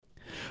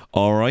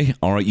All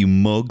right, you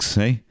mugs,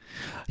 hey?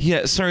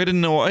 Yeah, sorry, I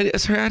didn't know. I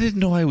didn't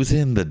know I was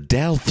in the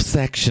Delph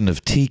section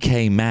of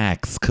TK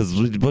Maxx because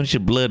there's a bunch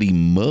of bloody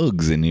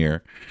mugs in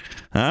here,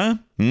 huh?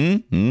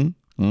 Yeah,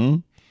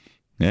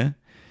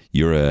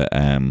 you're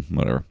a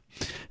whatever.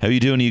 How you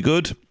doing? Are you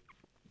good?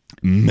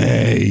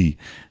 May,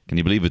 can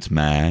you believe it's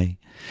May?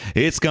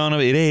 It is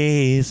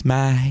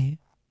May.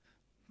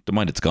 Don't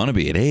mind,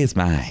 it is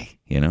May.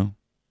 You know.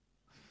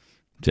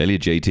 Tell you,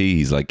 JT,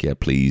 he's like, yeah,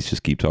 please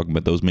just keep talking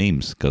about those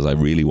memes because I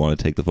really want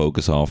to take the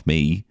focus off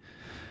me.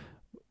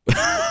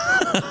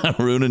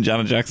 Ruining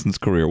Janet Jackson's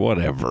career,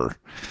 whatever.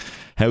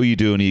 How are you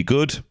doing? Are you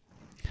good?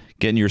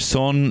 Getting your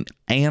son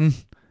in?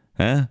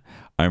 Huh?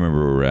 I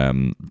remember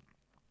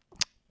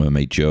my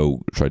mate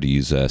Joe tried to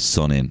use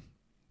sun in.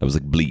 That was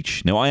like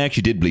bleach. Now, I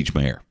actually did bleach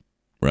my hair,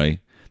 right?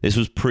 This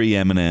was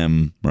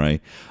pre-Eminem,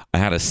 right? I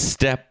had a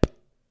step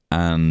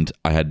and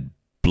I had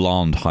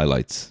blonde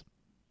highlights.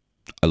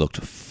 I looked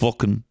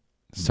fucking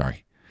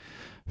sorry.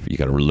 You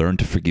got to learn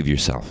to forgive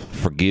yourself.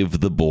 Forgive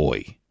the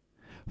boy.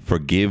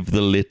 Forgive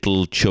the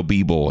little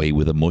chubby boy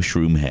with a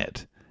mushroom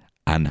head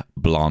and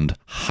blonde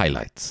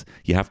highlights.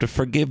 You have to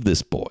forgive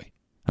this boy,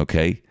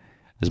 okay?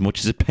 As much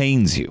as it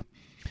pains you.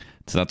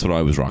 So that's what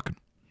I was rocking.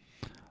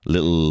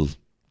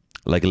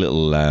 Like a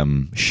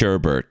little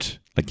sherbet,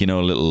 like, you know,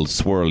 a little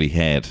swirly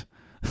head.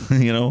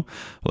 You know,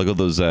 like all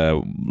those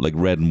like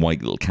red and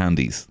white little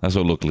candies. That's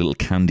what I look, a little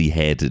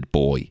candy-headed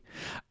boy.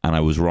 And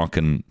I was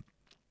rocking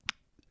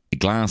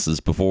glasses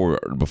before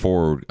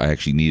I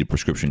actually needed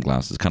prescription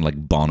glasses, kind of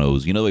like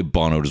Bono's. You know, the way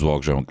Bono just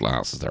walks around with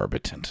glasses. They're a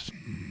bit tinted.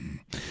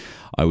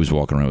 I was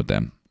walking around with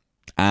them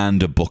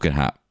and a bucket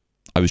hat.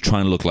 I was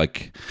trying to look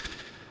like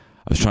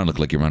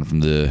your man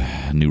from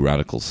the New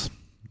Radicals.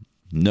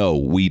 No,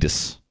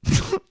 Wheatus.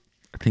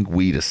 I think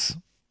Wheatus.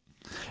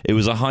 It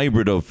was a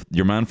hybrid of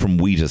your man from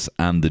Wheatus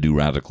and the New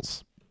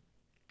Radicals.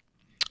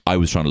 I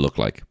was trying to look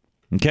like.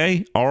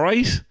 Okay? All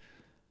right?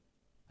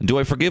 And do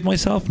I forgive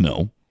myself?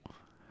 No.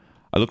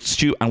 I looked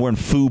stupid. I'm wearing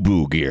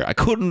FUBU gear. I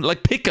couldn't,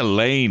 like, pick a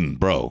lane,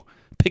 bro.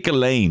 Pick a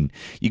lane.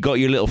 You got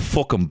your little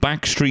fucking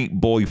Backstreet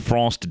Boy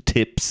frosted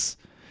tips.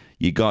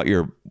 You got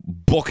your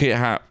bucket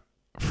hat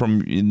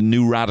from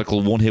New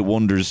Radical One Hit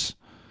Wonders.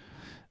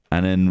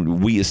 And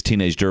then Wheatus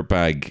Teenage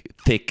Dirtbag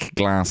thick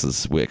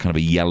glasses with kind of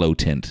a yellow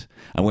tint.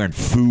 I'm wearing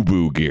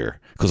FUBU gear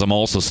because I'm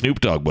also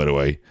Snoop Dogg, by the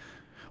way.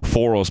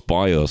 For us,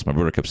 by us. My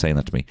brother kept saying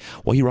that to me.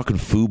 Why are you rocking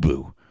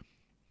FUBU?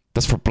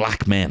 That's for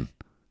black men,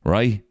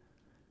 right?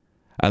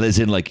 And as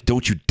in, like,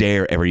 don't you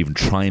dare ever even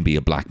try and be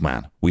a black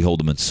man. We hold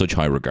them in such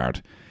high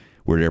regard.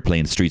 We're there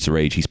playing Streets of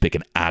Rage. He's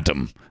picking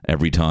Adam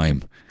every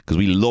time because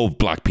we love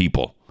black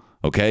people,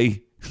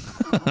 okay?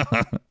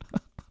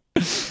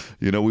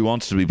 You know, we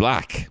want to be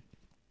black.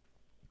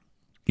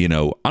 You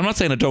know, I'm not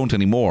saying I don't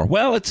anymore.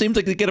 Well, it seems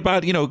like they get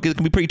about, you know, it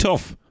can be pretty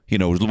tough. You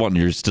know, when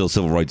you're still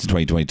civil rights in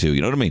 2022.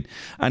 You know what I mean?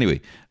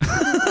 Anyway.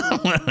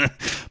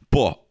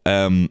 But,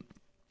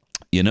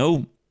 you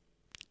know,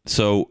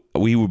 so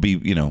we would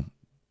be, you know,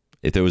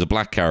 if there was a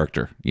black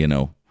character, you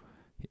know,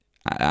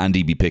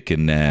 Andy be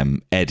picking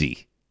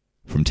Eddie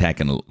from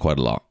Tekken quite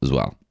a lot as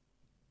well.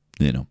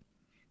 You know,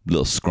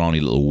 little scrawny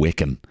little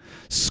Wiccan.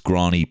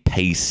 Scrawny,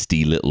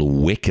 pasty little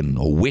Wiccan,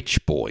 a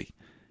witch boy.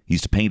 He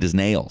used to paint his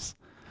nails.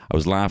 I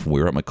was laughing. We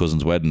were at my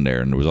cousin's wedding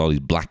there, and there was all these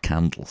black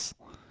candles.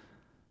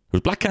 There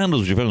was black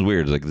candles, which I found was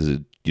weird. Like,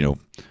 you know,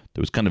 there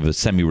was kind of a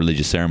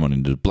semi-religious ceremony,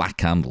 and there was black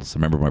candles. I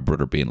remember my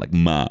brother being like,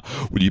 "Ma,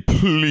 will you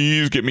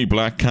please get me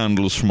black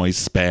candles for my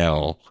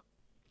spell?"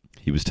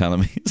 He was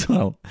telling me as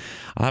well.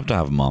 I'll have to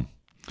have him on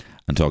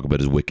and talk about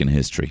his Wiccan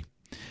history,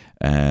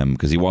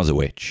 because he was a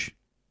witch.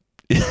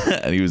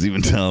 And he was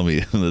even telling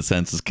me when the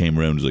census came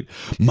around, he's like,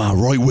 "Ma,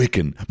 write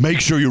Wiccan. Make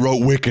sure you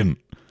wrote Wiccan.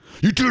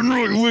 You didn't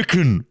write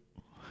Wiccan."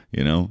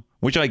 You know,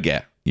 which I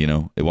get, you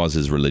know, it was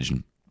his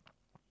religion.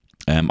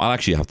 I'll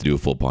actually have to do a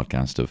full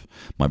podcast of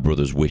my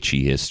brother's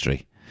witchy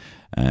history.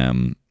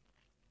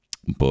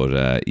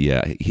 But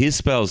yeah, his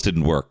spells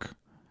didn't work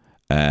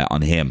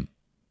on him.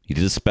 He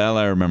did a spell,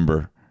 I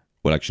remember.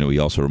 Well, actually, no, he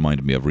also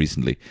reminded me of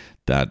recently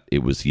that it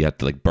was, you had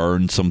to like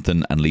burn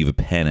something and leave a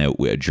pen out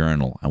with a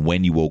journal. And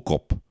when you woke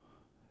up,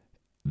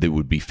 they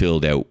would be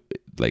filled out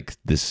like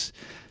this.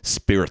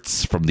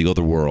 Spirits from the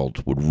other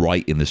world would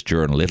write in this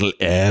journal. Little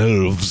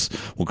elves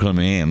will come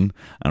in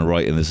and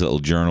write in this little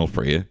journal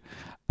for you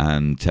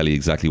and tell you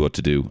exactly what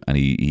to do. And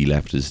he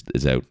left his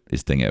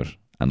thing out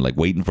and like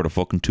waiting for the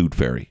fucking tooth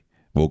fairy.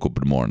 Woke up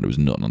in the morning, there was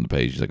nothing on the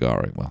page. He's like, all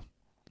right, well,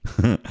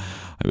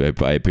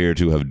 I appear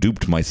to have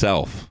duped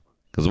myself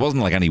because it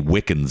wasn't like any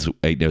Wiccans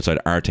outside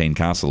Artane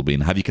Castle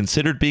being, have you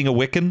considered being a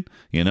Wiccan?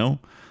 You know,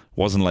 it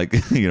wasn't like,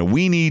 you know,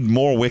 we need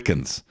more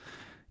Wiccans.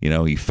 You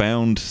know, he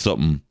found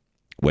something.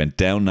 Went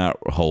down that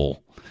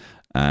hole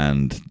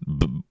and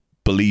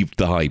believed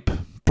the hype.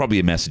 Probably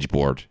a message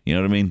board. You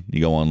know what I mean?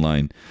 You go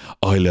online.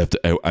 I left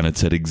it out and it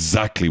said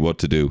exactly what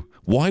to do.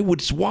 Why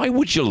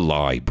would you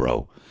lie,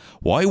 bro?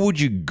 Why would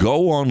you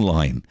go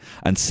online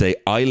and say,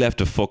 I left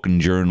a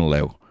fucking journal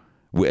out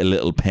with a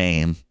little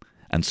pen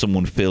and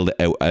someone filled it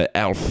out, an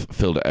elf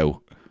filled it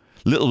out.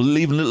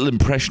 Leaving little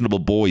impressionable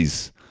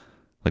boys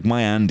Like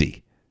my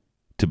Andy,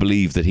 to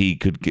believe that he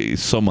could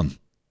summon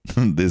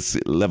this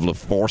level of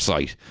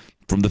foresight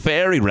from the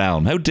fairy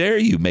realm. How dare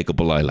you make up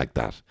a lie like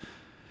that?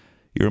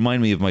 You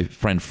remind me of my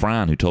friend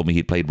Fran, who told me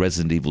he'd played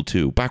Resident Evil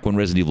 2 back when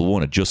Resident Evil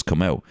 1 had just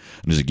come out.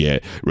 And he's like, yeah,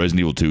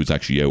 Resident Evil 2 is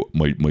actually out.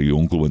 My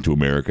uncle went to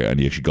America and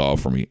he actually got it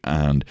for me.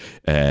 And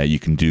you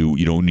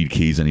don't need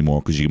keys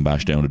anymore because you can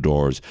bash down the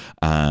doors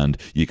and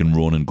you can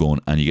run and gun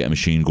and you get a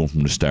machine gun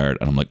from the start.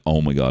 And I'm like,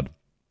 oh my God.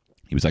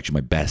 He was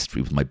actually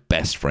my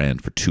best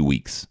friend for 2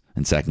 weeks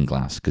in second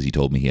class because he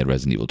told me he had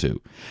Resident Evil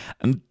 2.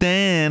 And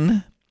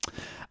then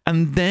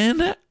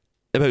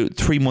about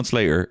 3 months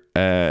later,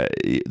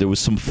 there was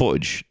some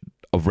footage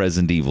of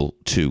Resident Evil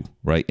 2,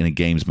 right, in a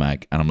games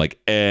mag. And I'm like,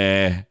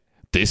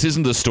 this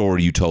isn't the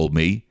story you told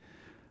me.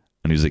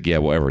 And he was like, yeah,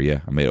 whatever,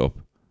 yeah, I made it up.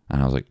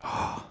 And I was like,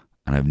 oh,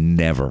 and I've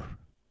never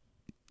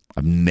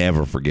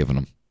forgiven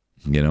him,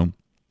 you know?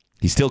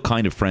 He's still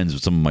kind of friends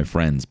with some of my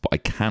friends, but I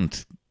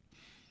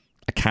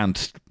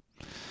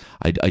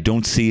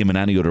don't see him in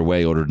any other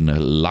way other than a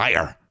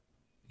liar,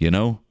 you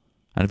know?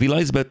 And if he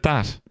lies about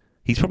that,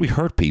 he's probably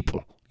hurt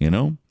people, you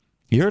know?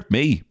 He hurt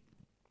me,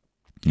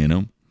 you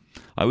know?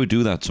 I would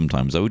do that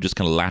sometimes. I would just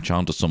kind of latch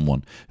onto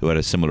someone who had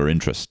a similar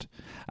interest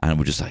and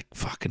would just like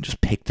fucking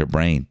just pick their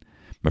brain.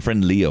 My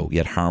friend Leo, he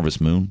had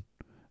Harvest Moon.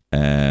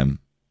 Was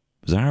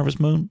it Harvest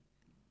Moon?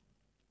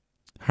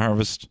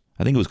 Harvest?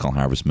 I think it was called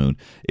Harvest Moon.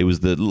 It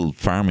was the little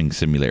farming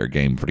simulator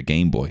game for the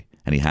Game Boy.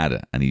 And he had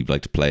it and he'd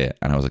like to play it.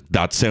 And I was like,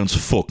 that sounds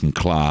fucking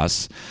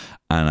class.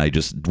 And I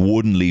just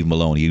wouldn't leave him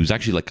alone. He was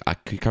actually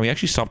like, can we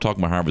actually stop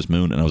talking about Harvest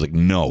Moon? And I was like,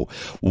 no.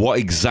 What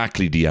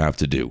exactly do you have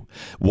to do?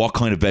 What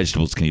kind of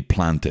vegetables can you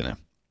plant in it?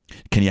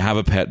 Can you have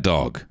a pet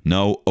dog?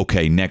 No?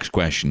 Okay, next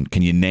question.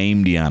 Can you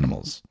name the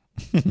animals?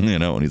 You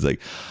know? And he's like,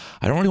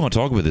 I don't really want to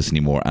talk about this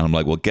anymore. And I'm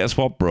like, well, guess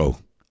what, bro?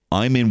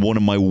 I'm in one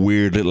of my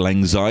weird little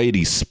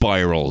anxiety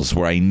spirals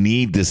where I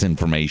need this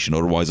information.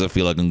 Otherwise, I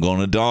feel like I'm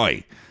going to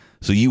die.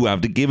 So you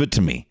have to give it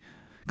to me.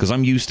 Because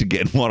I'm used to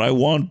getting what I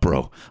want,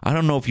 bro. I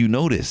don't know if you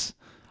know this.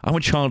 I'm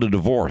a child of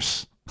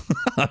divorce.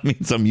 That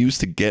means I'm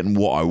used to getting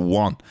what I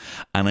want.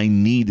 And I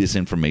need this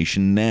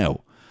information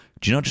now.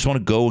 Do you not just want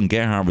to go and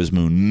get Harvest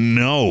Moon?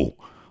 No.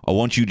 I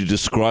want you to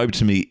describe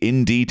to me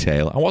in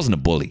detail. I wasn't a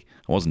bully.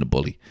 He was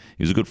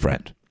a good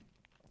friend.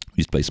 We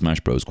used to play Smash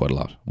Bros. Quite a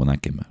lot when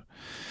that came out.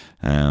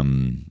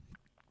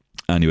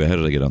 Anyway, how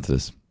did I get onto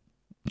this?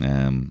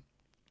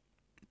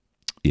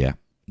 Yeah,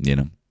 you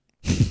know.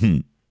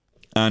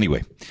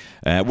 Anyway,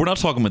 we're not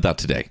talking about that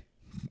today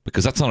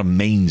because that's not a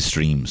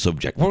mainstream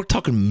subject. We're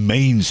talking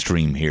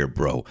mainstream here,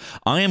 bro.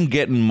 I am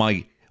getting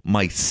my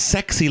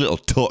sexy little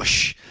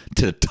tush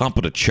to the top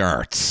of the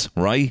charts,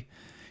 right?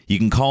 You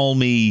can call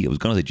me, I was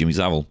going to say Jimmy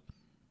Savile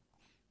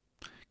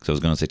because I was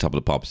going to say Top of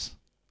the Pops.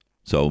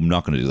 So I'm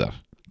not going to do that.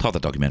 Thought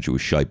that documentary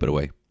was shite, by the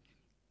way.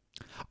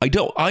 I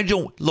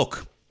don't,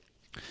 look,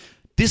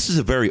 this is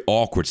a very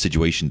awkward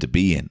situation to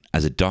be in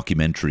as a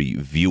documentary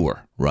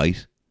viewer,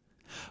 right?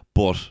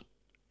 But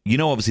you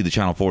know, obviously the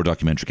Channel 4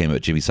 documentary came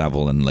out, Jimmy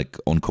Savile, and like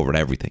uncovered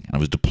everything. And it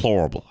was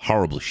deplorable,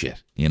 horrible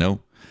shit, you know?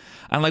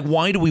 And like,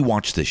 why do we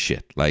watch this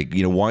shit? Like,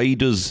 you know, why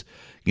does,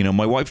 you know,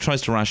 my wife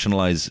tries to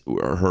rationalize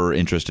her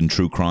interest in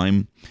true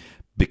crime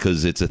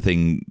because it's a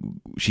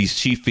thing.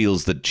 She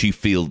feels that she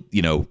feels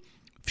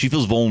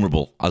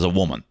vulnerable as a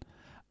woman.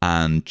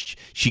 And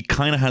she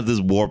kind of has this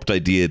warped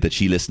idea that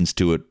she listens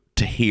to it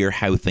to hear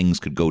how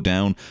things could go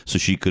down so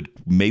she could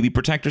maybe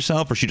protect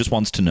herself, or she just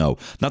wants to know.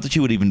 Not that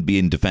she would even be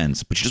in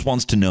defense, but she just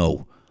wants to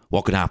know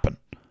what could happen,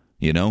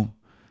 you know?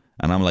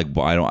 And I'm like,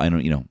 well, I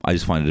don't, you know, I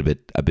just find it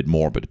a bit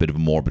morbid, a bit of a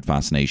morbid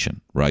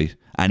fascination, right?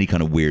 Any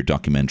kind of weird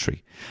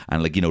documentary.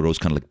 And like, you know, those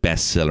kind of like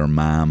bestseller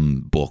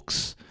ma'am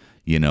books,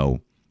 you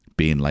know,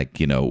 being like,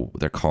 you know,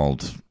 they're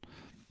called,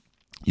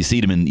 you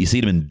see them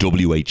in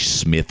W.H.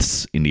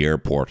 Smith's in the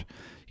airport,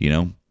 you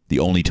know? The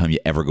only time you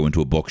ever go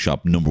into a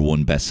bookshop,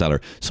 #1 bestseller,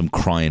 some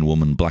crying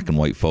woman, black and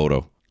white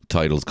photo.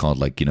 Titles called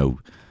like, you know,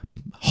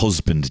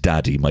 Husband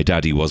Daddy. My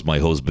daddy was my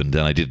husband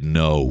and I didn't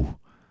know.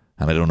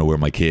 And I don't know where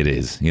my kid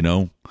is, you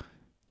know?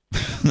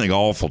 Like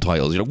awful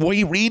titles. You're like, why are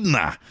you reading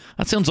that?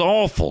 That sounds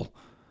awful.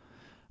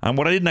 And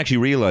what I didn't actually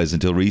realize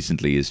until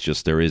recently is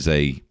just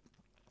it's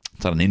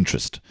not an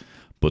interest,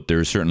 but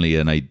there's certainly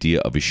an idea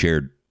of a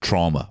shared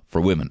trauma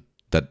for women.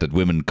 That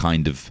women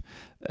kind of,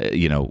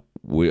 you know,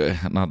 we're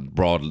not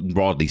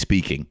broadly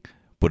speaking,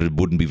 but it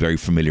wouldn't be very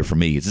familiar for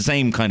me. It's the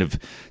same kind of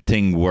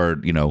thing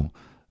where, you know,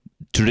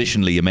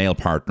 traditionally a male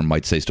partner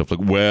might say stuff like,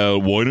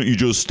 well, why don't you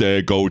just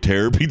go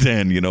therapy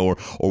then, you know,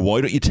 or why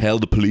don't you tell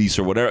the police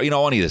or whatever, you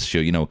know, any of this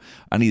shit, you know,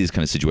 any of these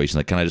kind of situations,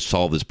 like, can I just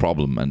solve this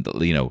problem? And,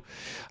 you know,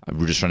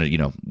 we're just trying to, you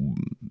know,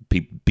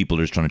 people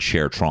are just trying to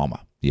share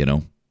trauma, you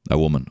know, a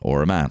woman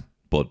or a man,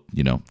 but,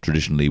 you know,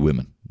 traditionally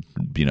women,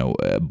 you know,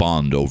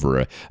 bond over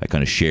a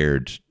kind of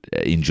shared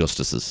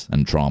injustices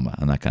and trauma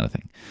and that kind of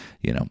thing,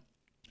 you know,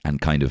 and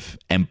kind of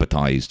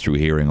empathize through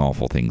hearing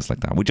awful things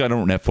like that, which I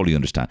don't fully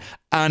understand.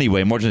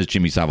 Anyway, I'm watching this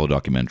Jimmy Savile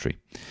documentary.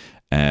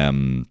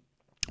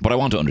 But I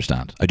want to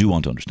understand. I do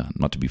want to understand,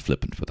 not to be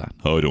flippant with that.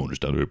 Oh, I don't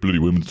understand bloody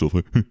women stuff.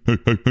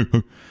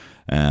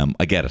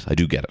 I get it. I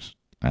do get it.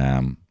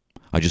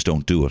 I just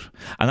don't do it.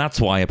 And that's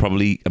why I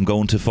probably am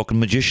going to fucking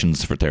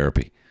magicians for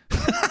therapy.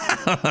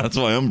 That's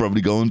why I'm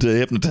probably going to a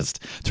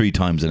hypnotist 3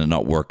 times and it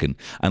not working,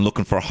 and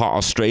looking for hot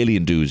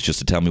Australian dudes just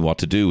to tell me what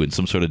to do in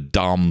some sort of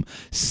dom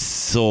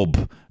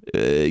sub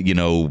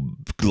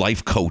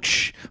life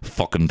coach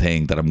fucking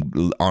thing that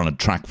I'm on a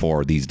track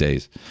for these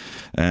days.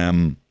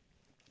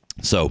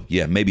 So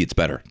yeah, maybe it's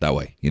better that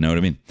way, you know what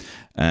I mean?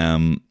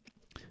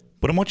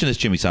 But I'm watching this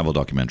Jimmy Savile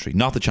documentary,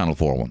 not the Channel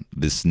 4 one,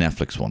 this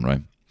Netflix one,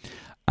 right?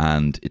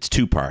 And it's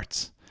 2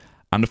 parts.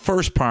 And the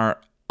first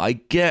part, I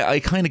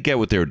kind of get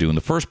what they're doing.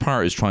 The first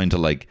part is trying to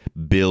like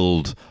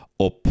build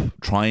up,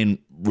 try and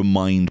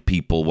remind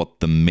people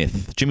what the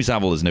myth. Jimmy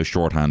Savile is now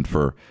shorthand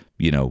for,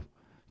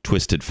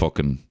 twisted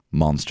fucking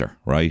monster,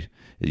 right?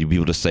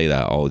 People just say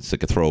that, oh, it's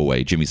like a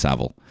throwaway, Jimmy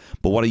Savile.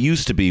 But what it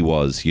used to be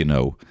was,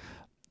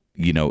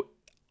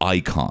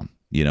 icon.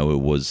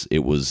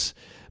 It was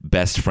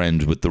best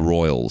friend with the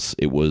royals.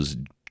 It was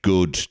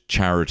good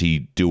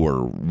charity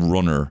doer,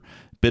 runner,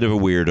 bit of a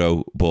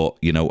weirdo, but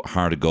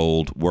heart of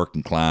gold,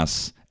 working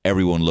class.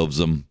 Everyone loves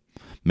him.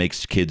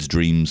 Makes kids'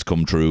 dreams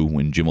come true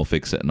when Jim will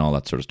fix it and all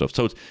that sort of stuff.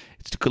 So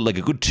it's like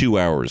a good 2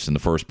 hours in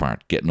the first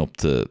part, getting up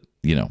to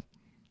kind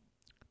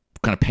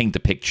of paint the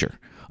picture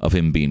of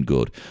him being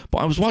good. But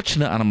I was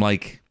watching it and I'm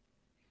like,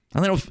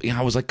 and then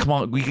I was like, come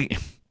on, we can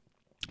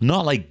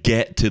not like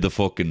get to the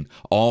fucking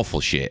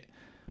awful shit,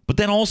 but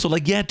then also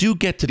like, yeah, do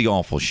get to the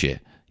awful shit.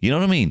 You know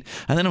what I mean?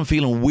 And then I'm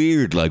feeling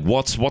weird. Like,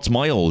 what's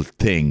my old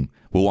thing?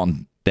 We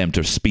want them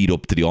to speed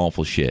up to the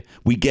awful shit.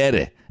 We get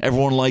it.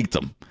 Everyone liked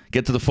them.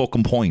 Get to the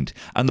fucking point.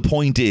 And the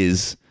point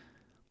is,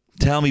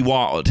 tell me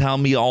all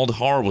the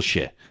horrible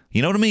shit.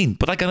 You know what I mean?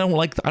 But like, I don't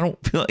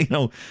feel like,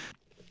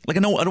 like I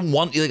don't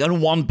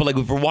want, but like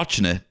if we're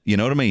watching it, you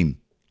know what I mean?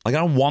 Like I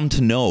don't want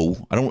to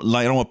know. I don't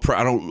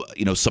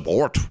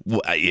support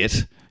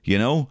it,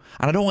 and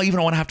I don't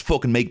even want to have to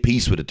fucking make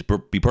peace with it, to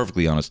be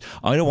perfectly honest.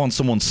 I don't want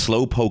someone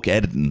slowpoke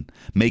editing,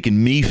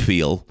 making me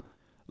feel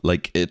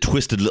like a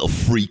twisted little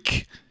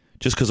freak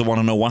just because I want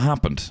to know what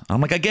happened.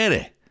 I'm like, I get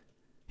it.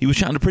 He was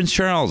chatting to Prince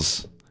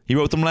Charles. He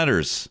wrote them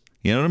letters.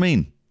 You know what I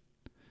mean?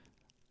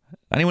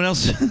 Anyone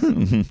else?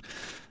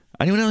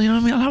 Anyone else? You know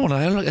what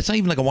I mean? It's not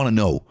even like I want to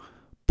know.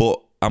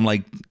 But I'm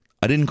like,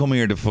 I didn't come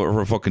here for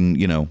a fucking,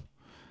 a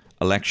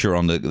lecture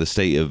on the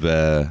state of...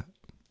 It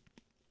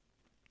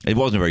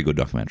wasn't a very good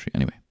documentary,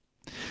 anyway.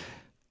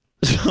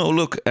 So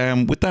look,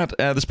 with that,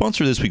 the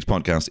sponsor of this week's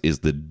podcast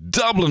is the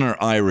Dubliner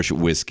Irish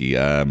Whiskey.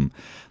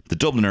 The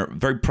Dubliner,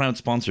 very proud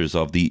sponsors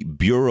of the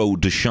Bureau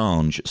de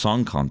Change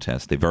Song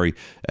Contest. They very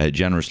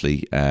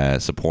generously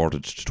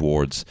supported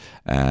towards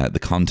the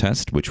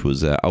contest, which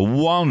was a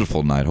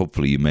wonderful night.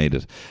 Hopefully you made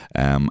it.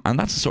 And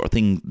that's the sort of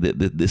thing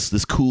that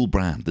this cool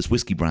brand, this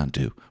whiskey brand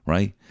do,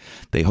 right?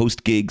 They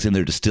host gigs in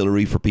their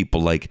distillery for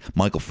people like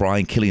Michael Fry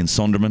and Killian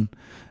Sunderman,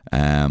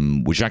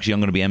 which actually I'm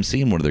going to be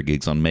emceeing one of their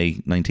gigs on May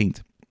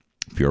 19th.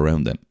 If you're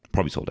around then.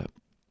 Probably sold out.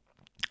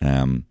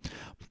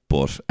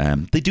 But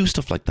they do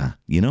stuff like that,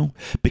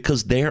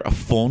 because they're a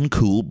fun,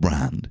 cool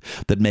brand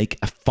that make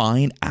a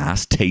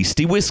fine-ass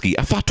tasty whiskey,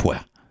 a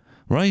fatwa,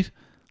 right?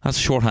 That's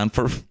shorthand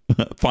for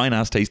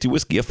fine-ass tasty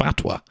whiskey, a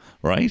fatwa,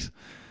 right?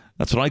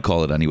 That's what I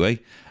call it anyway.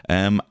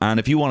 And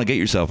if you want to get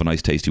yourself a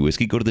nice tasty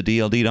whiskey, go to the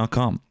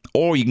DLD.com.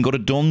 Or you can go to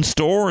Dunnes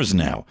Stores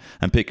now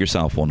and pick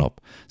yourself one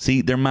up.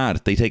 See, they're mad.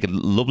 They take a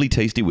lovely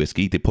tasty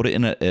whiskey, they put it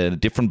in a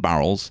different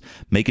barrels,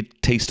 make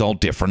it taste all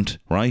different,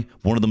 right?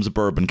 One of them's a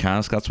bourbon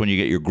cask. That's when you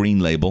get your green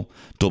label,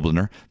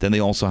 Dubliner. Then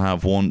they also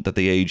have one that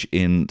they age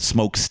in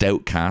smoked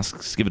stout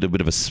casks, give it a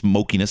bit of a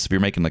smokiness if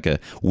you're making like a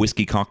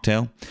whiskey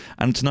cocktail.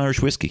 And it's an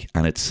Irish whiskey,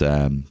 and it's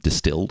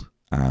distilled,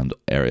 and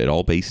it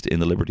all based in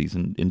the Liberties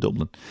in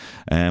Dublin.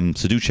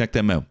 So do check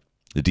them out.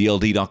 The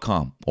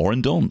DLD.com or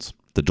in Dunnes.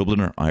 The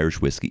Dubliner Irish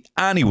Whiskey.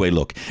 Anyway,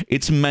 look,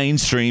 it's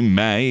mainstream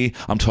May.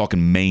 I'm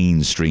talking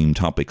mainstream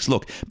topics.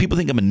 Look, people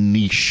think I'm a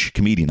niche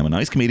comedian. I'm a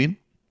nice comedian,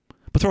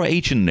 but throw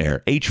H in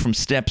there. H from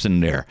Steps in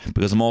there,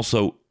 because I'm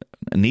also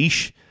a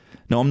niche.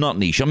 No, I'm not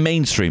niche. I'm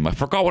mainstream. I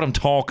forgot what I'm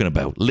talking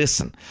about.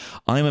 Listen,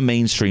 I'm a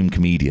mainstream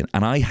comedian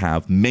and I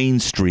have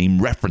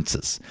mainstream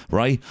references,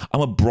 right?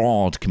 I'm a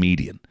broad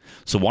comedian.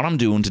 So what I'm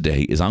doing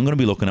today is I'm going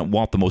to be looking at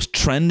what the most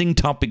trending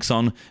topics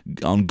on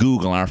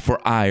Google are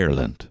for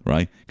Ireland,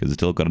 right? Because I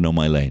still got to know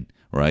my lane,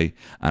 right?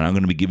 And I'm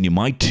going to be giving you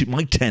my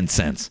 10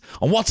 cents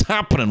on what's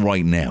happening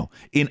right now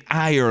in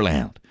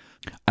Ireland.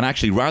 And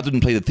actually, rather than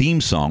play the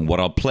theme song, what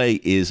I'll play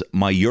is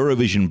my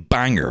Eurovision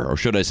banger, or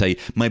should I say,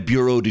 my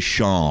Bureau de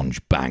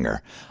Change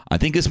banger. I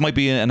think this might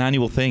be an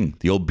annual thing.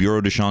 The old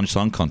Bureau de Change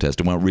song contest.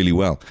 It went really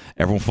well.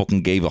 Everyone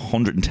fucking gave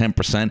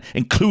 110%,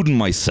 including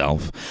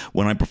myself,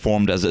 when I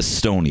performed as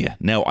Estonia.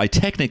 Now, I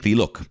technically,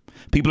 look,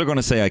 people are going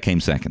to say I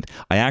came second.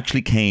 I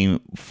actually came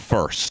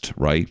first,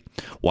 right?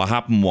 What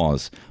happened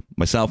was,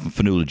 myself and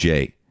Fionnuala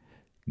J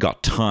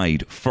got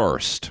tied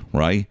first,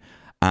 right?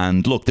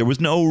 And look, there was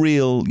no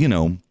real,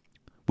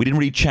 we didn't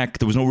really check.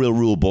 There was no real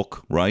rule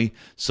book, right?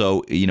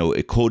 So,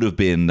 it could have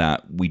been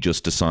that we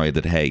just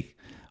decided, hey,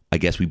 I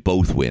guess we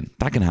both win.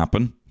 That can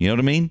happen. You know what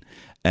I mean?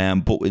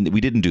 But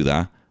we didn't do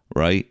that,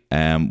 right?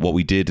 What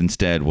we did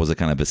instead was a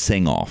kind of a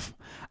sing-off.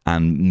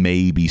 And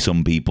maybe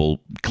some people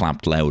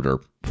clapped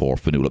louder for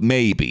Fionnuala.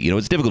 Maybe.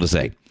 It's difficult to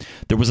say.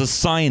 There was a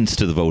science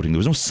to the voting. There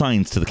was no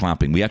science to the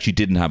clapping. We actually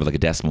didn't have like a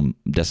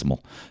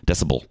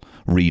decibel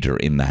reader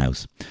in the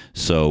house.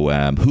 So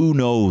who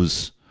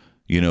knows,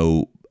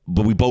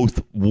 but we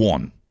both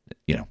won,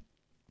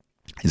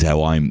 is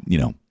how I'm,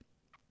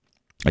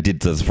 I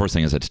did. That's the first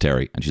thing I said to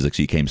Terry, and she's like,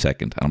 "So you came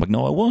second?" And I'm like,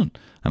 "No, I won."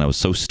 And I was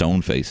so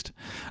stone faced.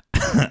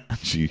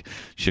 she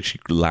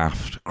actually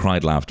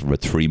cried laughter for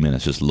about 3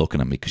 minutes, just looking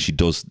at me, because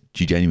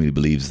she genuinely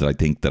believes that I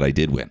think that I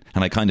did win,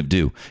 and I kind of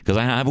do, because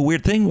I have a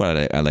weird thing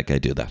where I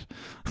do that.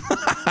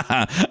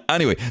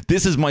 Anyway,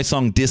 this is my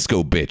song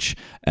 "Disco Bitch,"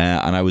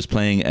 and I was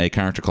playing a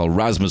character called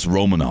Rasmus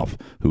Romanov,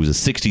 who was a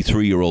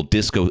 63-year-old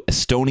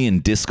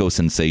Estonian disco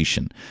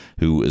sensation,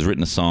 who has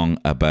written a song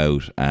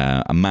about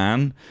a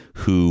man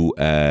who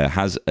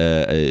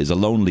is a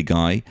lonely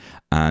guy,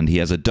 and he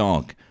has a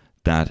dog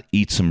that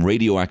eats some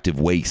radioactive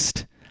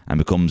waste and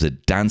becomes a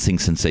dancing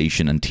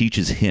sensation and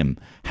teaches him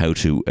how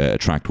to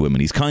attract women.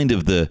 He's kind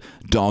of the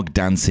dog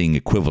dancing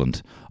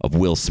equivalent of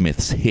Will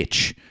Smith's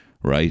Hitch,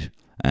 right?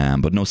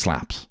 But no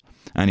slaps.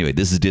 Anyway,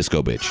 this is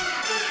Disco Bitch.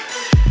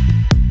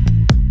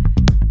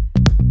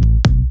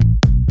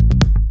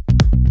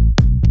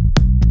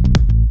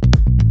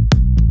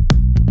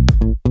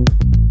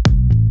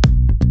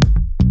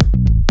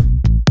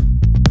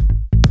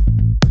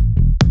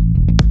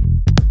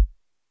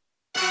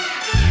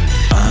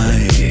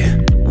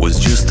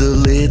 A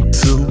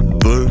little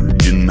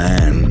virgin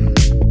man,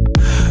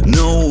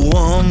 no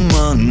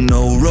woman,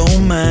 no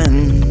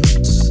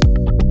romance.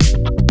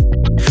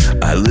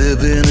 I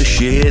live in a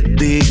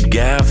shitty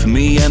gaff,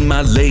 me and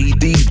my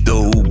lady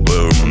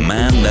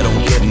Doberman. Now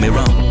don't get me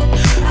wrong,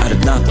 I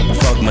did not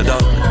fuck my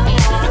dog,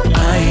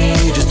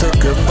 I just took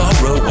her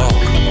for a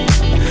walk.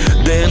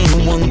 Then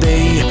one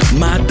day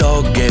my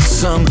dog gets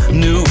some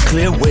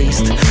nuclear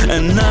waste,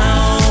 and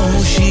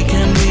now she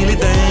can really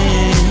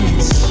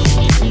dance.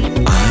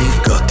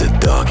 I've got a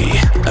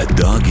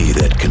doggy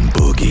that can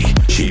boogie.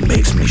 She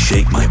makes me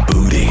shake my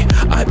booty.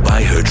 I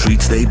buy her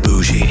treats, they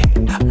bougie.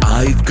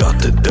 I've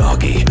got a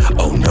doggy,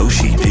 oh no,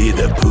 she did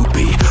a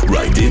poopy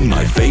right in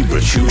my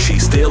favorite shoe.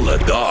 She's still a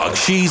dog,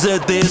 she's a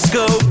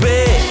disco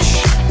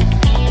bitch.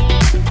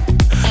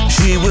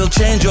 She will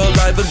change your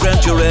life and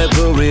grant your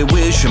every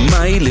wish.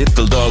 My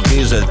little dog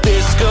is a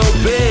disco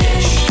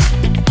bitch.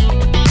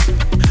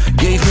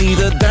 Gave me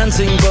the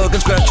dancing bug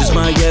and scratches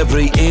my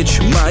every itch.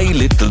 My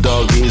little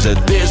dog is a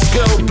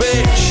disco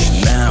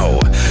bitch. Now,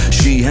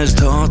 she has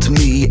taught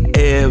me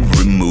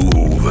every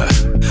move,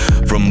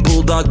 from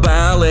bulldog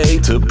ballet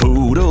to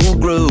poodle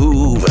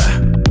groove.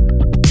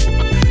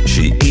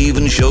 She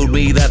even showed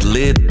me that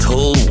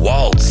little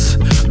waltz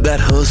that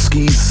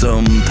huskies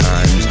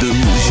sometimes do.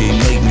 She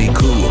made me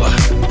cool,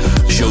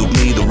 showed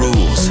me the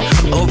rules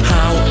of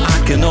how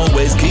I can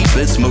always keep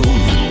it smooth.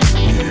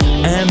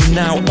 And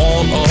now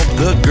all of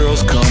the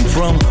girls come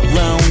from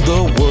round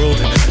the world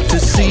to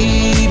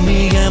see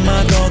me and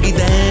my doggy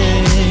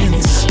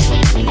dance.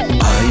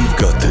 I've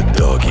got a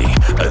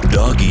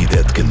doggy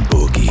that can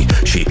boogie.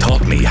 She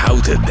taught me how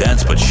to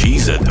dance, but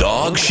she's a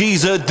dog,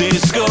 she's a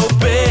disco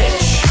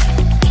bitch.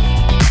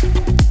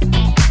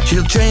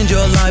 She'll change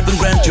your life and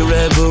grant your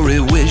every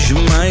wish.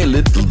 My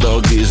little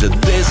dog is a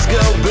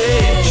disco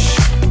bitch.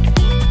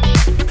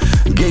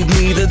 Gave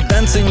me the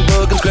dancing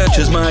bug and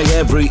scratches my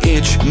every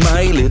itch.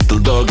 My little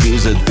dog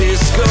is a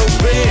disco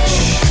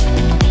bitch.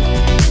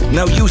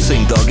 Now you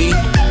sing, doggy.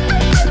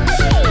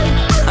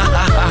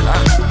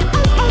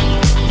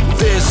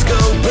 Disco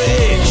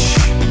bitch.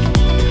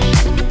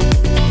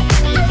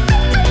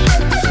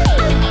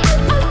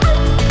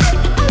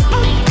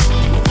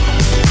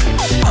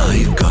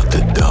 I've got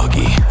a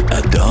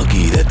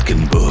doggy that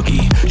can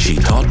boogie. She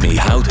taught me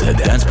how to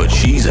dance, but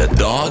she's a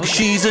dog,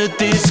 she's a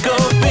disco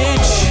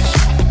bitch.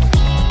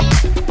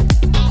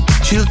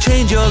 She'll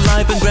change your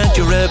life and grant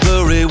your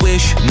every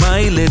wish.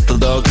 My little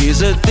dog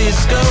is a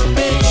disco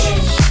bitch.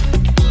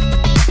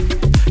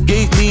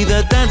 Gave me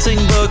the dancing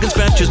bug and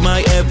scratches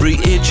my every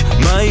itch.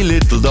 My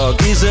little dog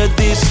is a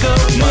disco.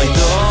 My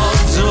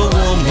dog's a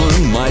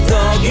woman, my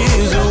dog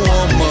is a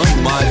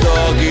woman. My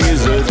dog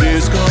is a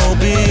disco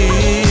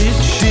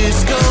bitch.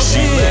 Disco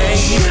she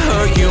made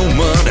her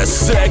human, a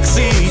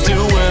sexy to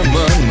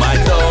women. My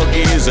dog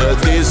is a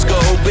disco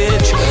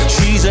bitch.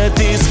 She's a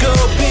disco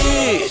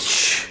bitch.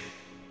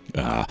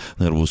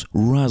 That was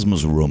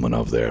Rasmus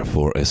Romanov there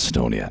for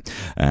Estonia.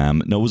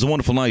 No, it was a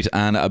wonderful night,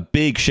 and a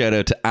big shout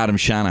out to Adam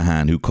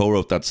Shanahan, who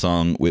co-wrote that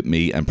song with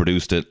me and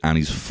produced it, and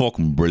he's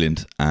fucking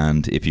brilliant.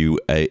 And if you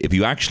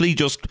actually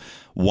just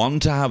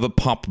want to have a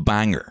pop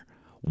banger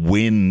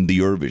win the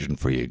Eurovision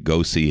for you,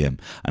 go see him.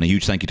 And a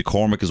huge thank you to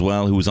Cormac as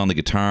well, who was on the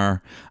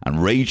guitar,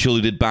 and Rachel,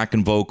 who did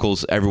backing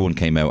vocals. Everyone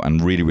came out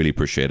and really, really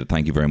appreciate it.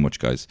 Thank you very much,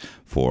 guys,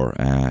 for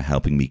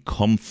helping me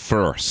come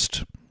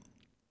first.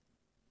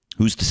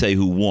 Who's to say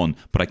who won?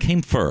 But I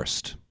came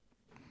first.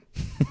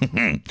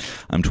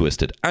 I'm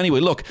twisted. Anyway,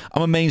 look,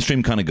 I'm a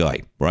mainstream kind of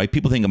guy, right?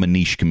 People think I'm a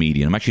niche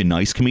comedian. I'm actually a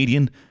nice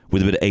comedian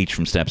with a bit of H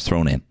from Steps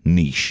thrown in.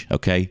 Niche,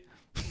 okay?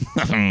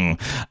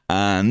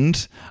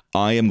 And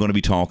I am going to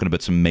be talking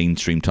about some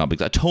mainstream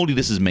topics. I told you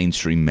this is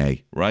Mainstream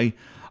May, right?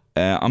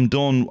 I'm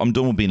done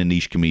with being a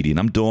niche comedian.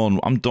 I'm done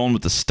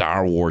with the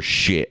Star Wars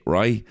shit,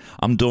 right?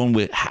 I'm done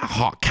with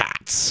hot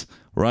cats,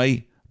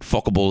 right?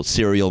 Fuckable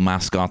cereal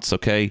mascots,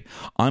 okay?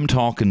 I'm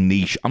talking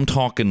niche. I'm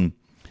talking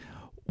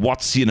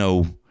what's,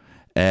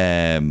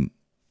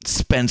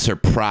 Spencer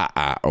Pratt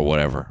at or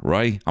whatever,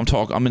 right?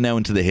 I'm now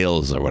into the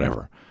hills or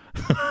whatever.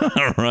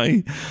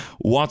 Right?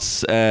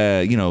 What's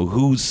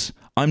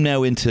I'm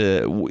now into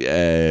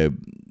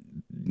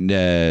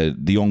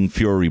the young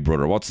Fury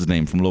brother. What's his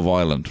name from Love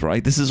Island,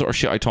 right? This is our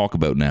shit I talk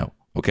about now,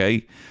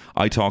 okay?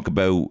 I talk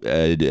about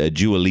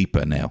Dua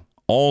Lipa now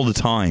all the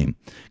time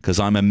because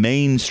I'm a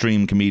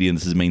mainstream comedian.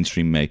 This is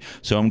Mainstream May.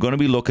 So I'm going to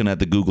be looking at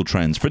the Google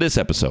Trends for this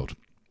episode.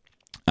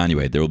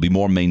 Anyway, there will be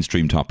more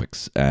mainstream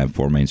topics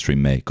for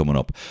Mainstream May coming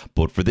up.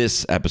 But for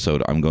this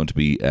episode, I'm going to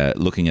be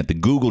looking at the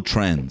Google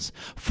Trends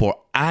for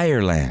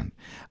Ireland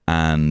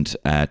and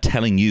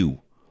telling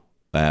you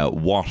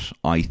what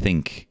I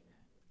think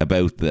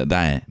about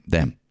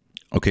them.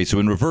 Okay, so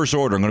in reverse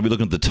order, I'm going to be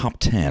looking at the top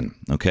 10.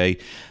 Okay,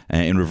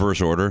 in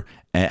reverse order,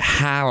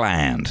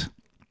 Haaland.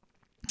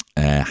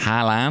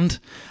 Haaland.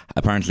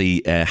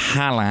 Apparently,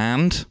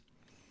 Haaland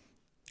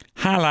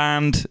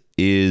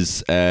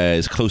is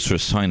close to a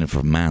signing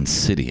for Man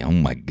City. Oh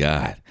my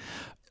God.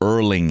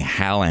 Erling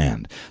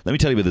Haaland. Let me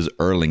tell you about this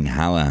Erling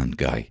Haaland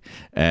guy.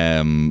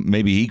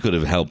 Maybe he could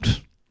have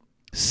helped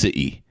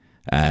City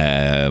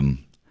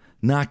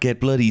not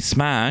get bloody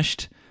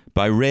smashed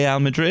by Real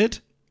Madrid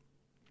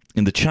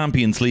in the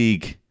Champions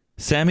League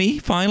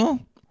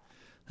semi-final.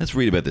 Let's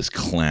read about this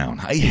clown.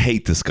 I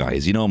hate this guy.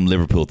 As you know, I'm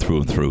Liverpool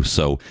through and through.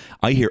 So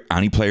I hear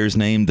any player's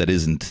name that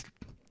isn't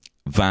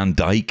Van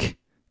Dijk,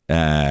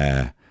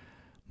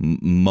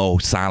 Mo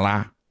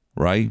Salah,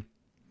 right?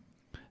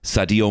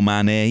 Sadio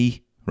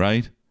Mane,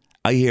 right?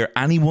 I hear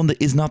anyone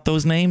that is not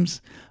those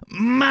names.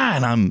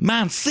 Man, I'm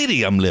Man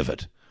City. I'm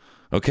livid.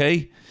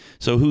 Okay,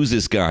 so who's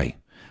this guy?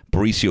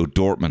 Borussia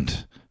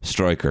Dortmund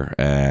striker.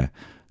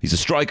 He's a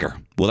striker.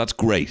 Well, that's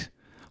great.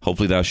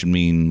 Hopefully, that should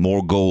mean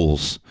more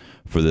goals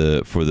for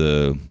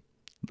the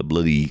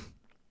bloody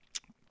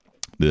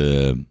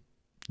the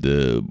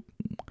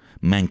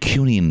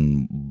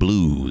Mancunian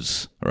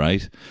Blues,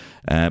 right?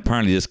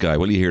 Apparently this guy,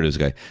 you hear this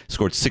guy,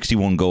 scored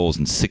 61 goals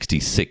in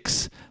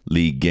 66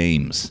 league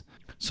games.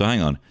 So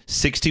hang on,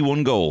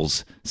 61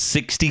 goals,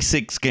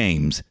 66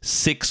 games,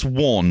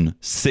 6-1,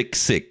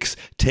 6-6.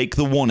 Take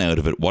the one out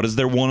of it. What is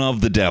there one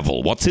of? The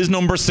devil. What's his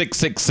number?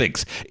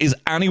 666. Is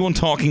anyone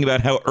talking about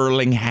how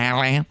Erling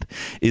Haaland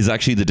is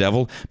actually the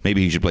devil?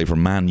 Maybe he should play for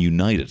Man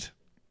United.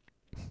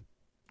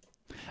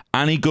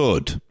 Any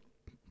good?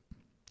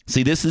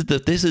 See, this is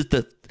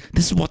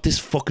what this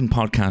fucking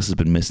podcast has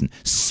been missing.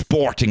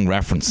 Sporting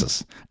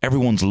references.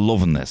 Everyone's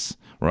loving this,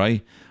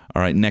 right?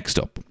 All right, next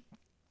up.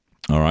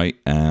 All right.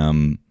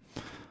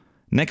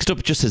 Next up,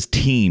 it just says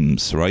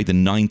teams, right? The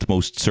 9th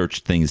most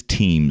searched thing is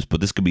teams,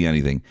 but this could be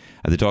anything.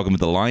 Are they talking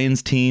about the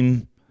Lions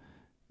team?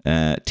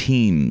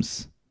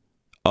 Teams.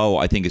 Oh,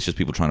 I think it's just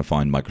people trying to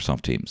find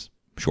Microsoft Teams.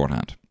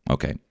 Shorthand.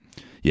 Okay.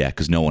 Yeah,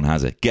 because no one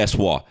has it. Guess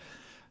what?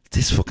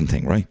 This fucking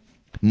thing, right?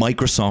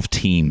 Microsoft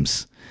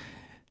Teams.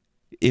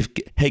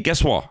 Hey,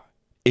 guess what?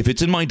 If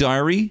it's in my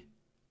diary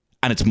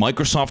and it's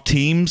Microsoft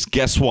Teams,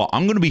 guess what?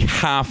 I'm going to be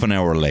half an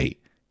hour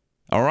late.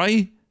 All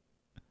right?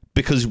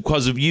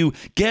 Because of you.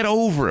 Get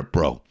over it,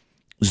 bro.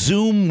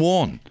 Zoom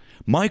won.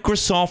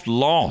 Microsoft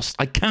lost.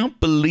 I can't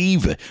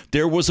believe it.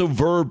 There was a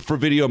verb for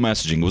video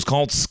messaging. It was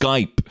called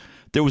Skype.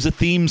 There was a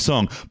theme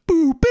song.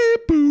 Boo,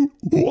 beep, boo,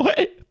 what?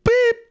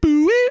 Beep,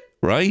 boo, it.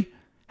 Right?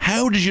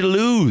 How did you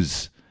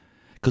lose?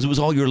 Because it was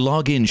all your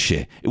login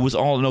shit. It was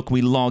all, no, can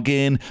we log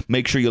in?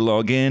 Make sure you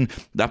log in.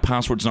 That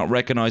password's not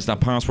recognized.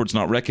 That password's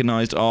not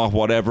recognized. Oh,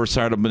 whatever.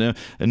 Start up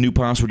a new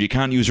password. You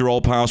can't use your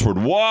old password.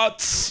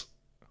 What?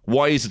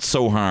 Why is it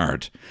so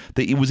hard?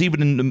 It was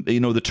even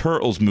in the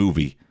Turtles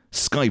movie,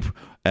 Skype.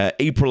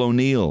 April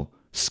O'Neil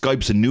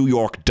Skypes a New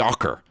York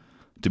docker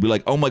to be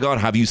like, oh my God,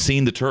 have you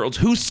seen the Turtles?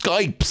 Who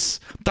Skypes?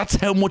 That's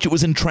how much it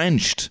was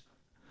entrenched.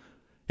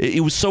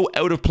 It was so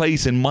out of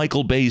place in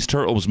Michael Bay's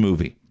Turtles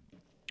movie.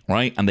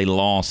 Right? And they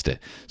lost it.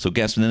 So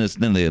guess then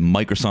the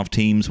Microsoft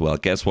Teams. Well,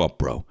 guess what,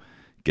 bro?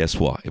 Guess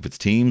what? If it's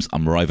Teams,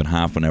 I'm arriving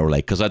half an hour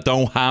late because I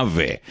don't have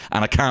it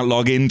and I can't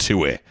log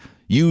into it.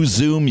 Use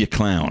Zoom, you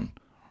clown.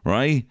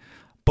 Right?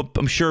 But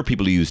I'm sure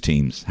people who use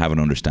Teams have an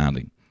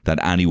understanding that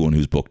anyone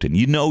who's booked in,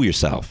 you know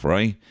yourself,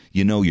 right?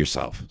 You know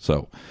yourself.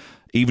 So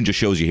even just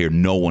shows you here,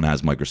 no one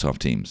has Microsoft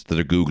Teams that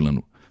are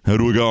Googling, how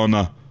do I go on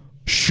that?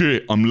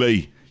 Shit, I'm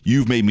late.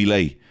 You've made me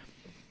late.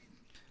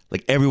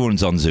 Like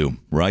everyone's on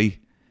Zoom, right?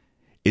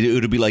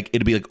 It'd be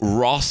like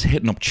Ross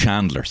hitting up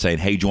Chandler saying,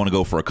 hey, do you want to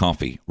go for a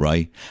coffee?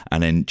 Right?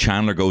 And then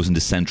Chandler goes into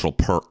Central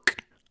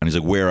Perk and he's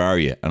like, where are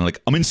you? And I'm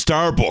like, I'm in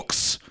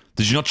Starbucks.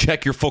 Did you not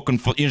check your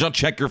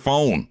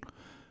phone?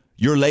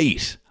 You're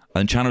late.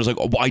 And Chandler's like,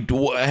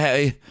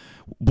 hey,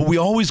 but we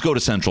always go to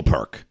Central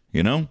Park,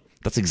 you know?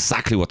 That's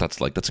exactly what that's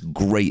like. That's a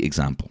great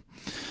example.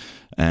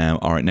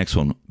 All right, next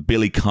one.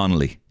 Billy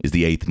Connolly is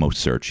the 8th most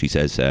searched. He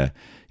says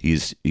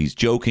he's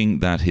joking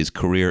that his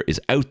career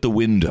is out the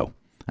window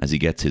as he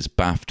gets his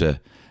BAFTA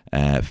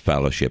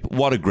fellowship.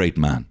 What a great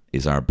man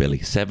is our Billy.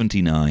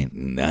 79.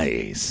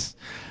 Nice.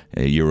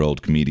 A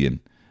year-old comedian.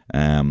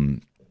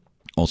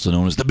 Also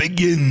known as The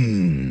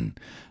Begin.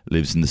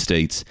 Lives in the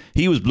States.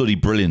 He was bloody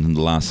brilliant in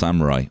The Last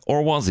Samurai.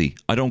 Or was he?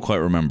 I don't quite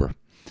remember.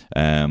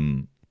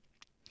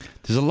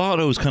 There's a lot of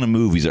those kind of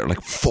movies that are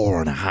like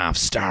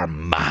 4.5-star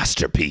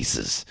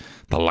masterpieces.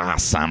 The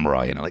Last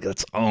Samurai, and like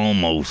that's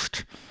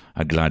almost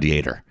a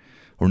Gladiator,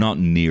 or not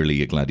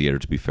nearly a Gladiator,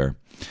 to be fair.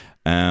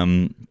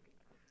 But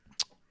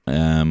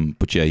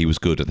yeah, he was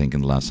good, I think,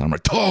 in The Last Samurai.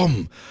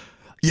 Tom,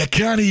 you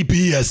can't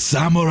be a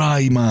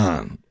samurai,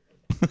 man.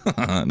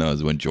 No, I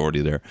went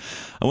Geordie there.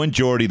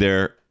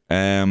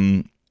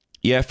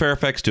 Yeah, fair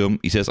effects to him.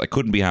 He says, I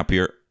couldn't be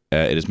happier.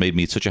 It has made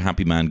me such a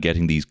happy man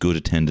getting these good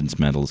attendance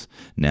medals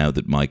now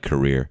that my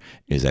career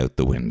is out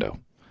the window.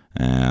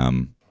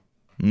 I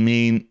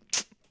mean,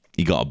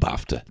 he got a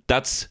BAFTA.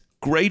 That's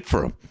great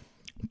for him.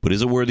 But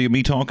is it worthy of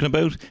me talking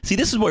about? See,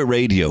 this is why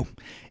radio,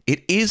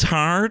 it is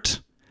hard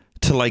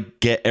to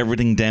like get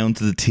everything down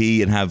to the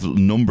T and have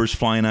numbers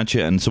flying at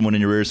you and someone in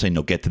your ear saying,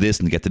 no, get to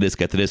this and get to this,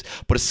 get to this.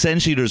 But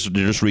essentially, they're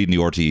just reading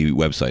the RTE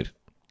website.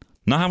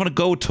 Not having a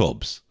go,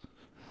 Tubbs.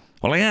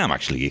 Well, I am,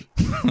 actually.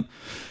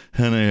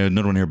 And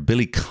another one here.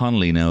 Billy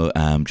Connolly now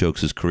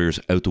jokes his career's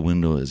out the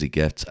window as he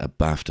gets a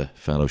BAFTA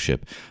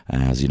fellowship.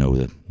 As you know,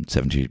 the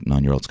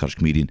 79-year-old Scottish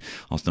comedian,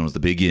 also known as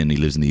The Big In. He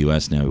lives in the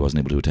US now. He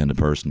wasn't able to attend in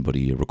person, but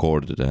he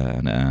recorded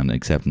an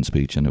acceptance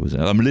speech. And it was,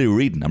 I'm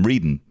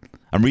reading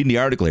the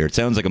article here. It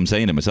sounds like I'm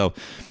saying it myself.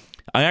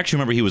 I actually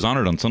remember he was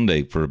honoured on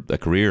Sunday for a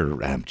career.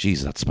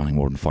 That's spanning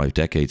more than 5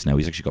 decades now.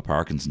 He's actually got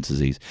Parkinson's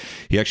disease.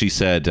 He actually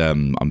said,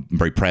 I'm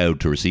very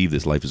proud to receive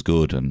this. Life is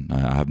good. And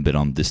I haven't been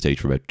on this stage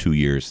for about 2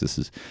 years. This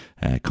is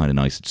kind of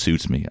nice. It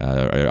suits me.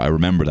 I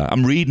remember that.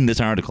 I'm reading this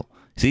article.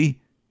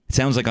 See? It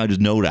sounds like I just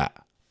know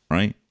that.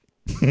 Right?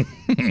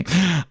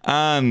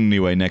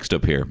 Anyway, next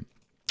up here.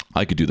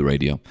 I could do the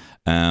radio.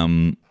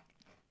 Paul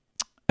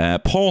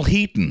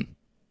Heaton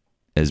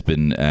has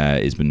been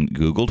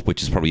Googled,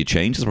 which is probably a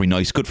change. It's probably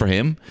nice, good for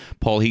him.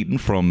 Paul Heaton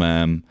from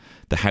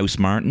the House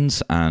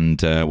Martins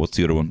and what's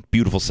the other one?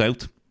 Beautiful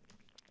South.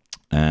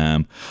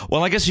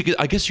 Well, I guess you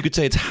could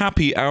say it's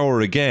happy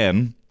hour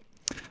again,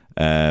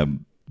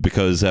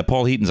 because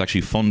Paul Heaton's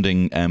actually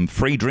funding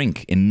free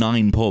drink in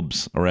 9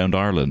 pubs around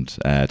Ireland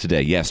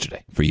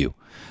yesterday for you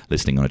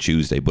listening on a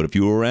Tuesday. But if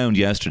you were around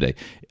yesterday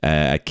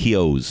at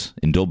Keogh's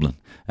in Dublin,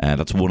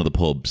 that's one of the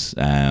pubs.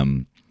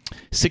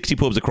 60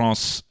 pubs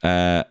across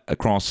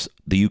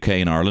the UK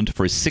and Ireland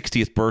for his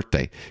 60th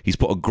birthday. He's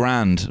put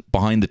 $1,000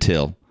 behind the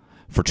till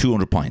for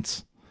 200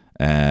 pints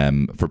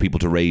for people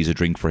to raise a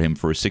drink for him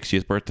for his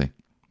 60th birthday.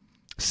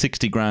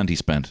 60 grand he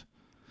spent,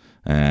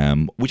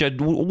 which I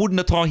wouldn't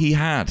have thought he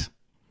had.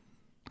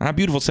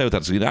 Beautiful South,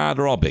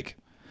 they're all big.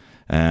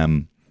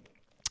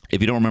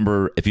 If you don't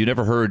remember, if you've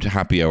never heard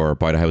Happy Hour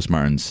by the House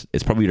Martins,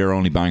 it's probably their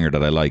only banger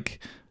that I like.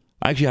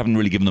 I actually haven't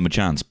really given them a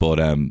chance, but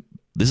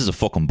this is a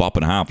fucking bop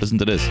and a half. Listen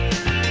to this.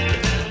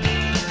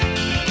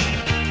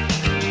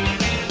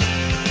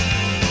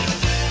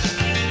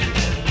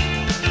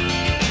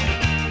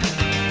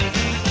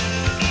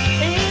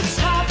 It's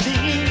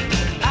happy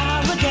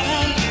hour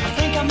again. I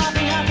think I might be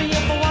happy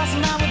if I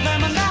wasn't out with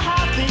them and they're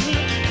happy.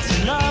 It's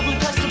a lovely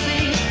place to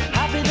be.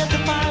 Happy that the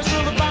fire's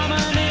full of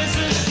bombing is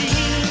a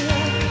shield.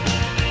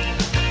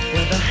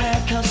 With a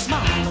haircut,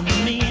 smile and the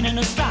meaning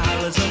of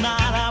style is a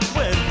night out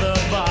with the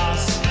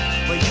boss.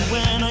 Where you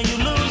win or you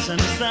lose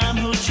and it's them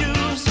who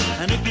choose.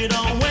 And if you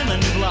don't win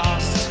then you've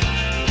lost.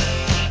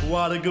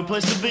 What a good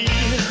place to be.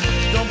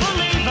 Don't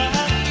believe it,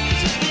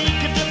 'cause you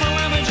speak a different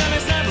language and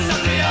it's never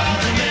really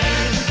happened to me.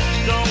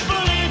 Don't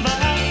believe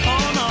it,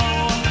 oh no,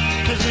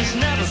 'cause it's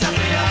never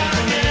really happened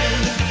to me.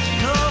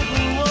 No,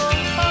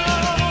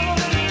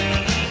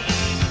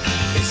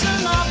 it's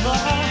another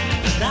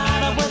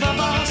night out with a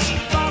boss.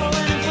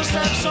 Following in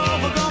footsteps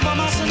overgrown by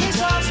moss and he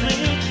tells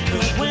me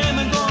good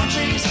women go on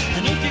trees.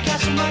 And if you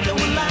catch them right they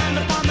will land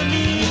upon the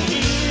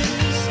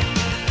knees.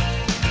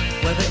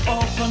 Where they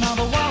open all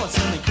the wallets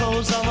and they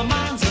close all the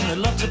minds and they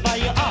love to buy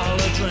you all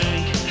a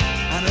drink.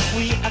 And if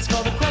we ask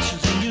all the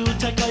questions and you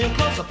take all your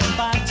clothes up and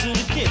back to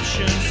the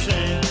kitchen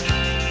sink.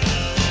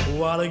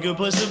 What a good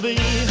place to be.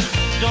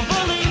 Don't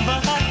believe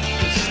it,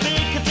 'cause you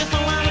speak a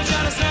different language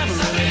and it's never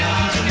really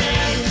happened to me.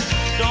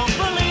 Don't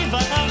believe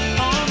it, oh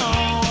no,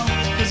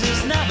 'cause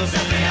it's never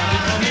been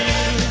happened for me.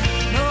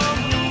 No,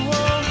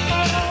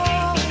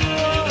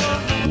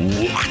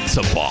 What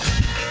a bop.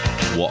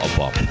 What a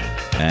bop.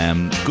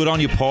 Good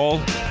on you,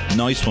 Paul.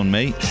 Nice one,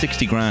 mate.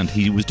 60 grand.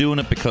 He was doing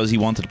it because he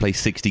wanted to play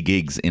 60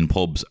 gigs in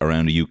pubs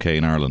around the UK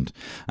and Ireland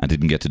and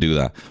didn't get to do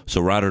that.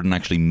 So rather than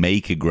actually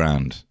make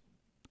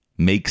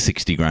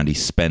 60 grand, he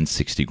spent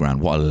 60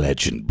 grand. What a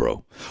legend,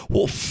 bro.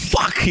 What a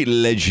fucking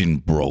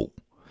legend, bro.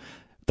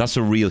 That's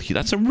a real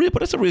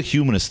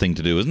humanist thing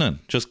to do, isn't it?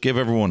 Just give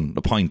everyone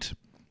a pint.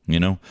 You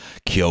know,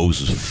 Kyo's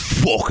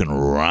was fucking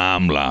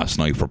ram last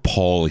night for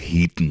Paul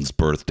Heaton's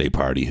birthday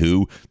party.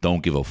 Who?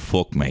 Don't give a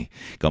fuck, mate.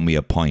 Got me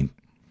a pint.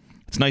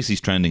 It's nice he's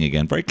trending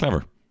again. Very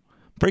clever.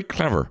 Very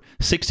clever.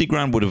 60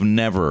 grand would have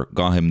never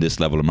got him this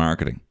level of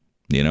marketing.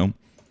 You know?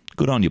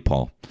 Good on you,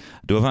 Paul.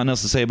 Do I have anything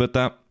else to say about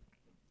that?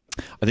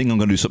 I think I'm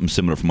going to do something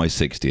similar for my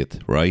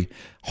 60th, right?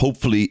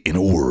 Hopefully in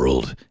a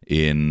world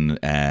in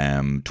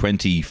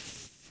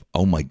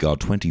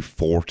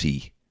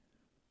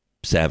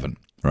 2047,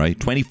 right?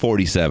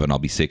 2047, I'll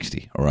be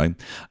 60, all right?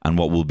 And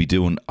what we'll be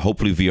doing,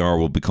 hopefully VR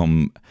will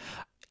become,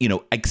 you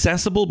know,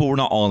 accessible, but we're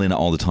not all in it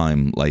all the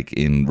time, like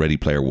in Ready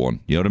Player One.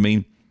 You know what I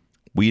mean?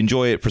 We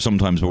enjoy it for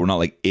sometimes, but we're not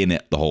like in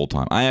it the whole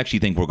time. I actually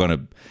think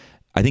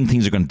I think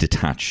things are going to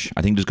detach.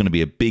 I think there's going to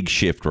be a big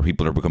shift where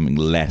people are becoming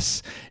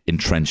less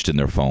entrenched in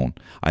their phone.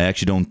 I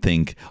actually don't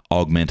think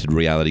augmented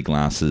reality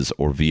glasses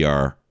or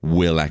VR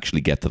will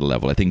actually get to the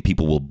level. I think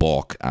people will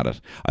balk at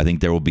it. I think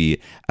there will be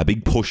a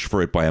big push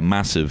for it by a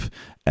massive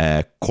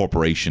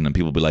corporation, and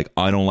people will be like,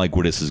 I don't like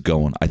where this is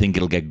going. I think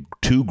it'll get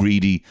too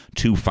greedy,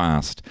 too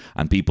fast,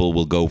 and people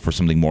will go for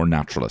something more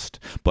naturalist.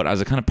 But as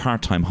a kind of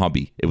part-time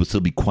hobby, it will still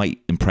be quite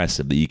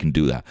impressive that you can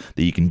do that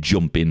you can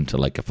jump into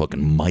like a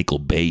fucking Michael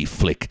Bay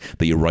flick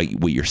that you write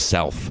with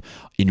yourself,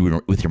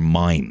 with your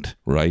mind,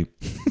 right?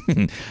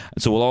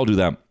 So we'll all do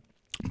that.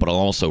 But I'll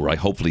also, right,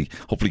 hopefully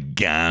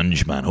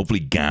ganj, man. Hopefully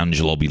ganj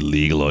will all be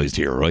legalised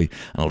here, right?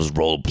 And I'll just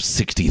roll up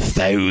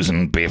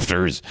 60,000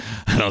 bifters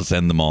and I'll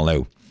send them all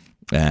out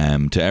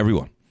to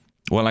everyone.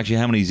 Well, actually,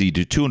 how many is he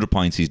do? 200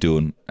 pints he's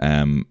doing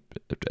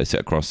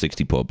across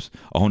 60 pubs.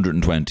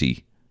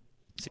 120.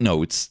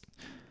 No, it's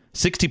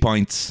 60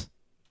 pints.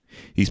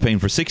 He's paying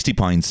for 60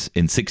 pints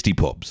in 60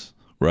 pubs,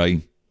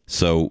 right?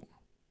 So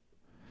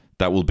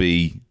that will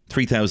be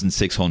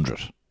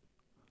 3,600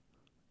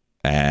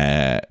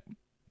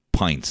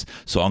 pints.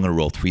 So I'm going to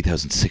roll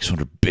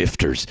 3,600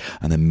 bifters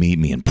and then meet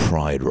me in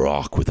Pride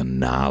Rock with a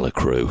Nala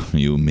crew.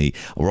 You and me.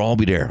 We'll all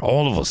be there.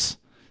 All of us.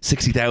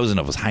 60,000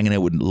 of us hanging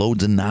out with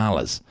loads of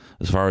Nalas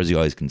as far as the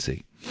eyes can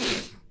see.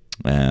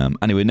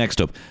 Anyway, next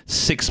up,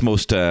 6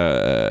 most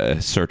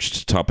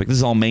searched topic. This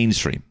is all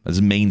mainstream. This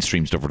is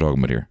mainstream stuff we're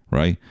talking about here,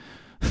 right?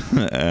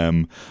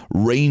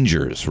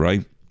 Rangers,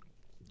 right?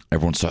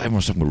 Everyone's talking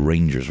about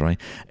Rangers,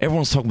 right?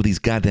 Everyone's talking about these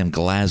goddamn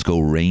Glasgow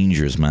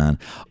Rangers, man.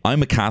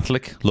 I'm a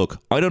Catholic. Look,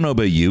 I don't know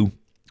about you,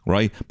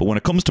 right? But when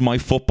it comes to my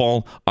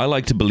football, I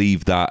like to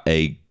believe that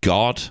a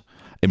God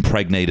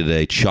impregnated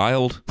a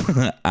child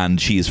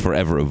and she is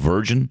forever a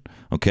virgin,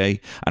 okay?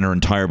 And her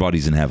entire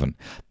body's in heaven.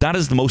 That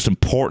is the most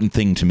important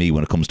thing to me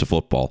when it comes to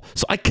football.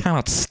 So I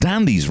cannot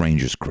stand these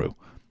Rangers crew,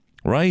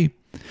 right?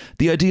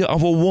 The idea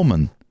of a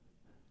woman...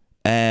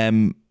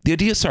 The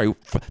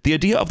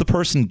idea of the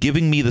person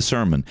giving me the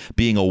sermon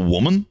being a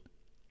woman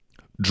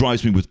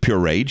drives me with pure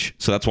rage.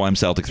 So that's why I'm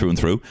Celtic through and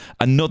through.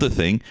 Another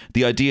thing,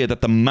 the idea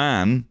that the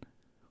man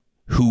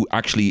who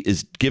actually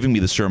is giving me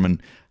the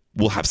sermon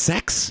will have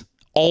sex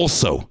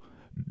also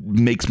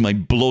makes my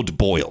blood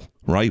boil,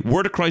 right?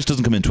 Word of Christ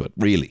doesn't come into it,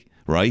 really,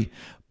 right?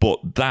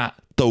 But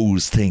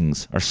those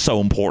things are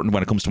so important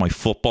when it comes to my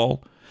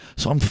football.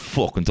 So I'm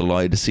fucking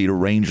delighted to see the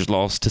Rangers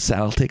lost to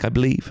Celtic, I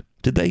believe.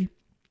 Did they?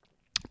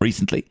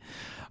 Recently.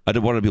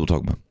 What are people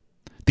talking about?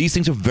 These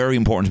things are very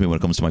important to me when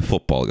it comes to my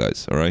football,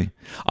 guys, all right?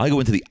 I go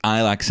into the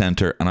ILAC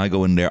Centre and I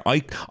go in there.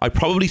 I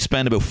probably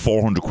spend about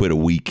 400 quid a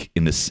week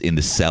in the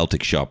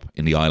Celtic shop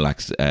in the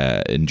ILAC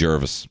in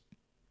Jervis.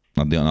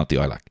 Not the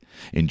ILAC.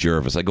 In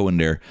Jervis. I go in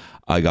there.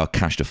 I got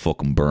cash to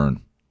fucking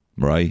burn,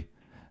 right?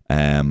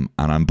 And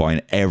I'm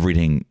buying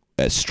everything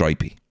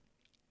stripy.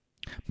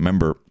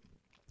 Remember,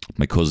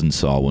 my cousin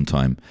saw one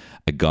time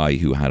a guy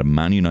who had a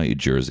Man United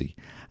jersey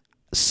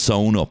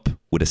sewn up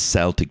with a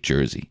Celtic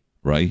jersey,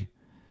 right?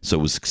 So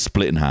it was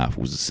split in half. It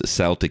was a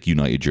Celtic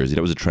United jersey.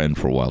 That was a trend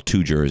for a while.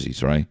 2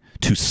 jerseys, right?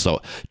 Two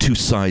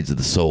sides of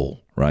the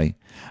soul, right?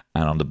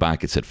 And on the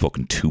back it said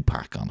fucking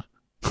Tupac on it.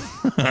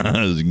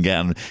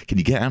 Can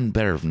you get any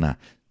better than that?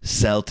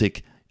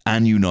 Celtic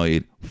and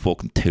United,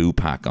 fucking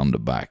Tupac on the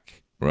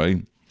back,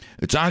 right?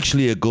 It's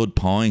actually a good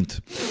point.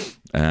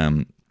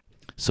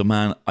 So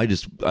man,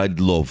 I'd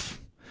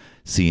love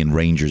seeing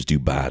Rangers do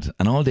bad.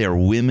 And all their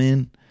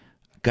women...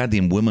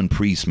 Goddamn women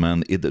priests,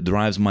 man. It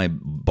drives my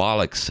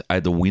bollocks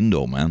out the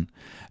window, man.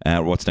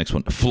 What's the next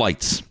one?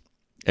 Flights.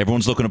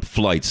 Everyone's looking up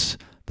flights.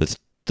 That's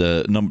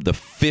the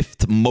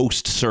 5th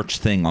most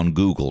searched thing on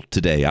Google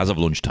today, as of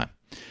lunchtime,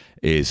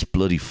 is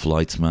bloody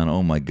flights, man.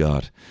 Oh, my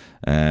God.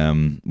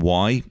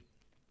 Why?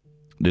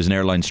 There's an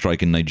airline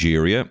strike in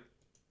Nigeria.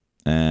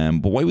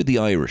 But why would the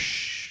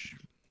Irish?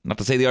 Not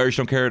to say the Irish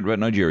don't care about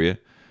Nigeria.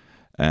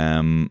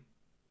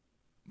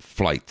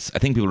 Flights. I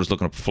think people are just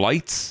looking up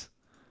flights.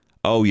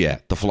 Oh, yeah,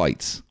 the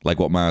flights, like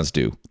what Maz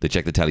do. They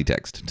check the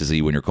teletext to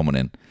see when you're coming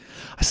in.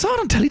 I saw it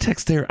on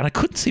teletext there, and I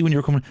couldn't see when you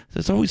were coming in.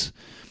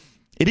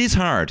 It is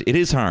hard, and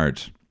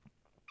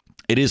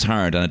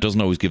it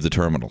doesn't always give the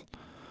terminal.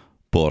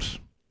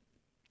 And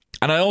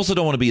I also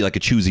don't want to be like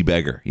a choosy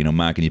beggar. You know,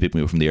 Mac, can you pick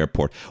me up from the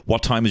airport?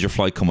 What time is your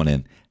flight coming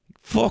in?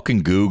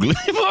 Fucking Google it.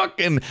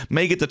 Fucking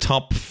make it the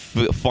top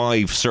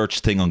 5 search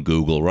thing on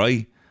Google,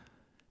 right?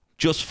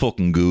 Just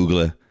fucking Google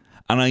it.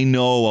 And I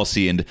know I'll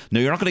see you. No,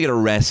 you're not going to get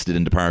arrested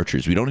in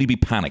departures. We don't need to be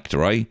panicked,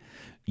 right?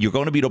 You're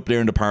going to be up there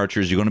in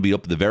departures. You're going to be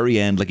up at the very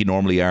end like you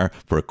normally are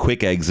for a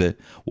quick exit.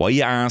 Why are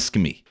you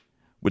asking me?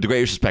 With the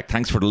greatest respect,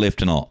 thanks for the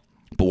lift and all.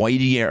 But why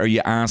are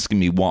you asking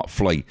me what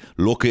flight?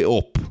 Look it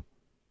up.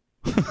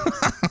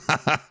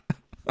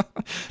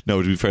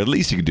 No, to be fair, the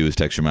least you can do is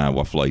text your man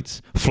what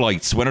flights.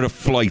 Flights. When are the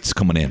flights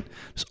coming in?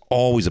 There's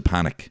always a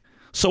panic.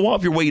 So what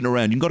if you're waiting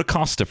around? You can go to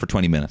Costa for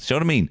 20 minutes. Do you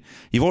know what I mean?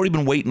 You've already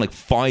been waiting like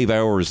 5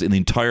 hours in the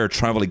entire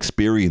travel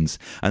experience.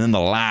 And then the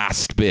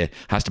last bit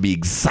has to be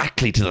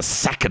exactly to the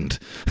second.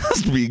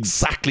 Has to be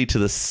exactly to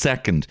the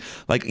second.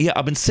 Like, yeah,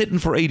 I've been sitting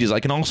for ages.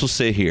 I can also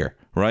sit here,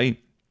 right?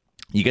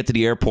 You get to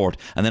the airport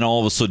and then all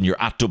of a sudden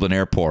you're at Dublin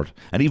Airport.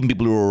 And even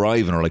people who are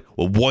arriving are like,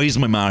 well, why is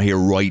my man here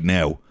right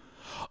now?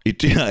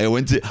 I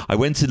went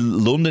to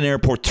London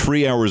Airport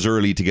 3 hours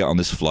early to get on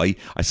this flight.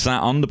 I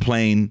sat on the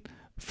plane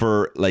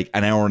for like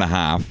an hour and a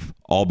half,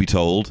 I'll be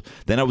told.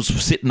 Then I was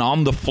sitting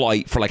on the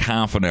flight for like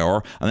half an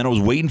hour, and then I was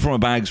waiting for my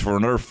bags for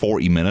another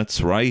 40 minutes,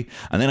 right?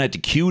 And then I had to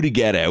queue to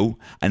get out,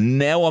 and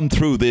now I'm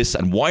through this,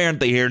 and why aren't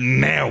they here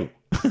now?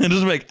 It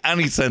doesn't make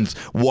any sense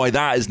why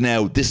that is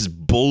now. This is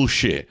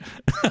bullshit.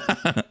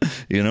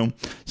 You know?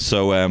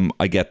 So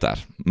I get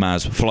that.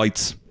 Maz,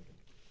 flights.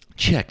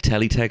 Check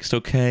teletext,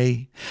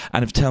 okay?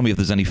 And tell me if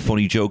there's any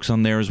funny jokes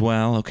on there as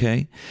well,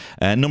 okay?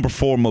 Number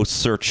 4 most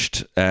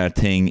searched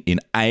thing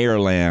in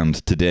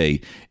Ireland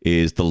today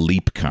is the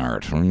Leap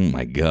card. Oh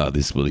my God,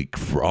 this bloody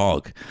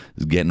frog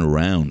is getting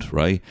around,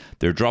 right?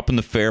 They're dropping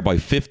the fare by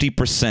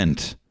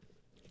 50%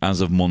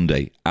 as of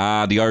Monday.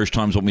 The Irish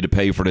Times want me to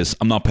pay for this.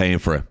 I'm not paying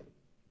for it.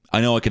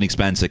 I know I can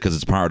expense it because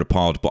it's part of the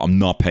pod, but I'm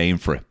not paying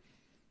for it.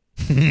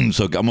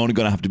 So I'm only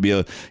going to have to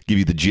give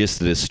you the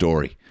gist of this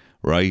story,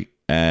 right?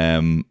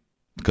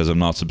 Because I'm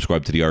not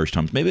subscribed to the Irish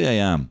Times. Maybe I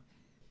am.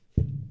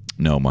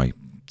 No, my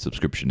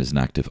subscription isn't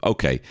active.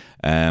 Okay.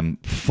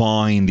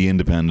 Fine, the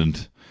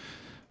Independent.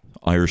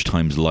 Irish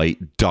Times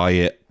Light.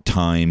 Diet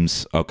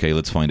Times. Okay,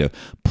 let's find out.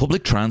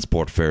 Public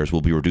transport fares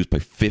will be reduced by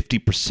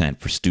 50%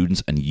 for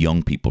students and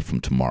young people from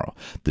tomorrow.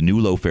 The new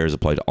low fares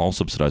apply to all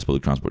subsidised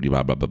public transport.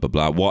 Blah, blah, blah, blah,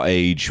 blah. What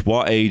age?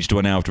 What age do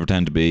I now have to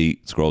pretend to be?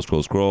 Scroll,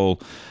 scroll,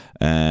 scroll.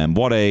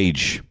 What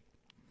age?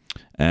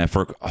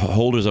 For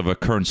holders of a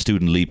current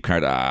student Leap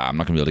card, I'm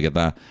not going to be able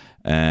to get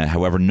that.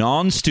 However,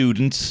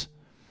 non-students,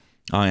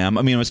 I'm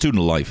a student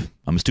of life.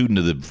 I'm a student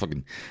of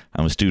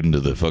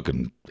the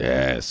fucking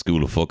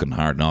school of fucking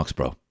hard knocks,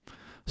 bro.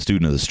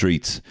 Student of the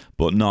streets,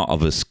 but not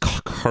of a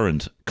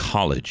current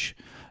college.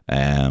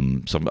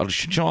 So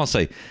I'll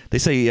say, they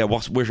say,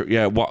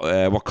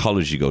 what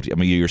college you go to? I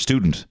mean, you're a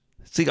student.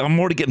 See, I'm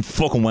already getting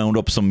fucking wound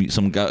up. Some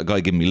guy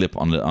giving me lip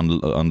on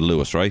the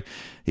Lewis, right?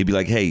 He'd be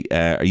like, "Hey,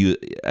 are you?"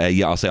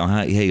 Yeah, I'll say,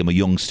 "Hey, I'm a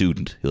young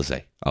student." I'll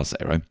say,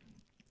 right?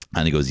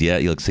 And he goes, "Yeah."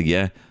 He'll say,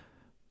 "Yeah."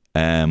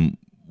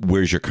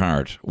 Where's your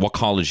card? What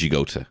college you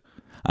go to?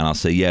 And I'll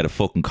say, "Yeah, the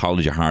fucking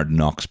College of Hard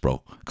Knocks,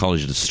 bro.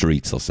 College of the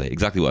Streets." I'll say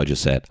exactly what I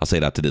just said. I'll say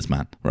that to this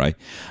man, right?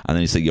 And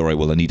then he say, "You're right.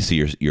 Well, I need to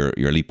see your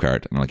Leap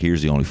card." And I'm like,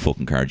 "Here's the only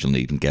fucking card you'll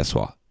need." And guess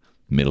what?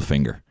 Middle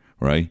finger,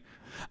 right?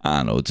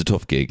 I know it's a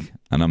tough gig,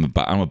 and I'm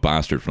a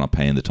bastard for not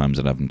paying the times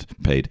that I haven't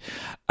paid.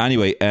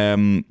 Anyway,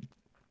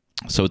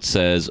 so it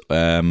says,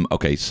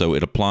 okay, so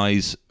it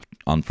applies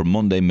from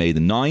Monday, May the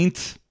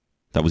 9th.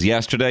 That was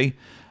yesterday.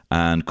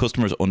 And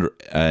customers under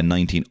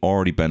 19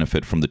 already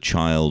benefit from the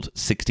child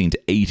 16 to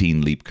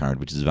 18 Leap card,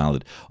 which is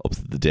valid up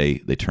to the day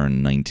they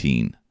turn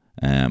 19.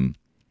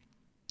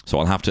 So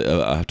I'll have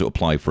to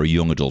apply for a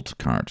young adult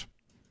card.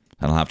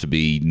 And I'll have to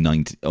be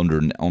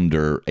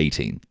under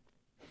 18.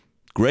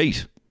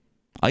 Great.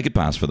 I could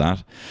pass for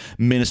that.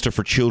 Minister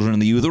for Children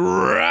and the Youth,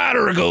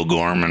 Roderick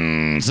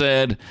O'Gorman,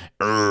 said,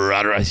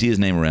 I see his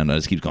name around, I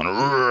just keep going,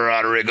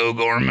 Roderick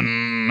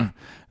O'Gorman,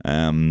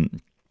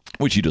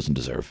 which he doesn't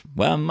deserve.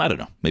 Well, I don't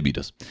know, maybe he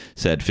does.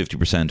 Said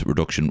 50%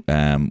 reduction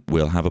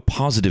will have a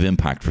positive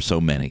impact for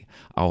so many.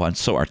 Oh, and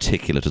so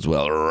articulate as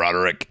well,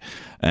 Roderick.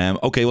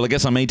 Okay, well, I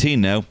guess I'm 18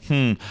 now.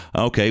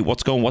 Okay,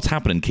 what's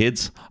happening,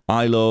 kids?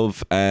 I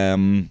love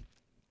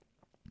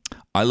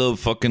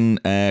fucking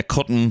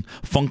cutting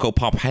Funko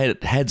Pop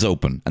heads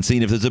open and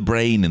seeing if there's a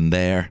brain in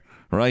there,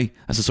 right?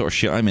 That's the sort of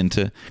shit I'm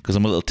into because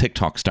I'm a little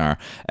TikTok star.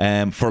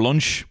 For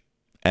lunch,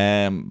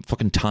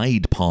 fucking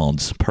Tide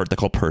Pods. They're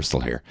called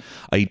Persil here.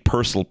 I eat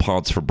Persil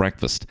Pods for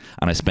breakfast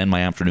and I spend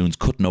my afternoons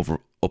cutting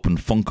open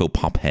Funko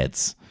Pop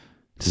heads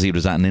to see if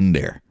there's anything in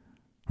there,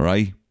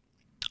 right?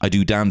 I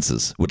do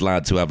dances with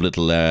lads who have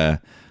little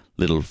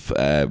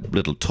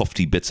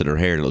tufty bits of their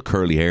hair, little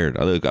curly hair.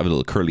 I have a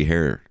little curly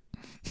hair.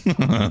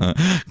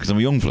 Because I'm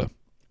a young fella.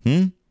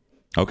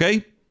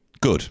 Okay,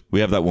 good.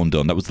 We have that one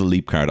done. That was the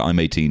Leap card. I'm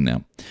 18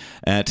 now.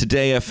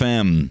 Today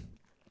FM.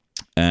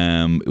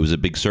 It was a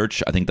big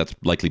search. I think that's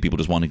likely people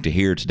just wanting to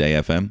hear Today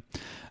FM.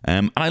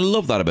 And I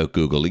love that about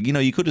Google. You know,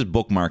 you could just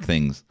bookmark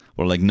things.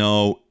 We're like,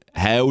 no,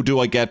 how do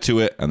I get to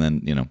it? And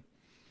then, you know,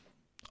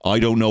 I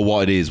don't know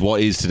what it is.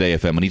 What is Today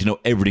FM? I need to know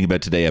everything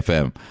about Today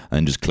FM.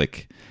 And just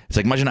click. It's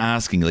like, imagine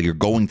asking, like, you're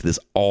going to this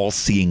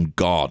all-seeing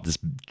God, this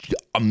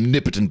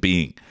omnipotent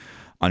being.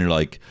 And you're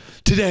like,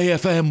 Today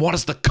FM, what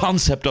is the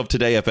concept of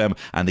Today FM?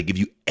 And they give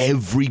you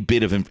every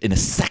bit of, in a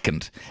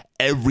second,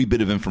 every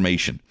bit of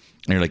information.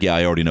 And you're like, yeah,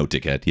 I already know,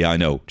 dickhead. Yeah, I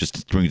know.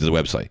 Just bring me to the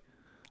website.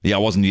 Yeah, I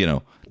wasn't,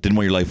 didn't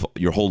want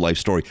your whole life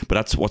story. But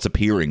that's what's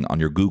appearing on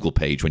your Google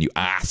page when you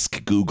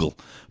ask Google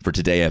for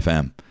Today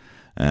FM.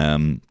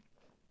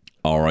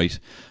 All right.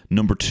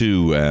 Number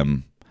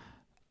 2,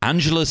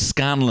 Angela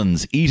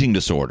Scanlon's eating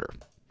disorder.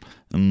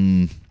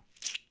 Angela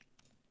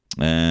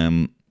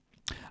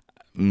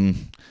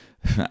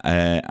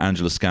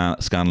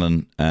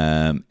Scanlon,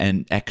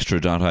 and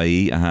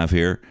extra.ie I have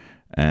here.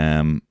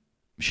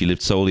 She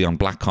lived solely on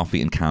black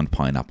coffee and canned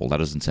pineapple. That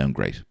doesn't sound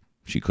great.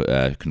 She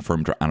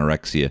confirmed her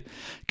anorexia.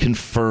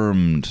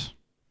 Confirmed.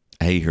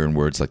 I hate hearing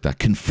words like that.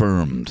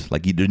 Confirmed.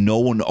 Like, no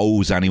one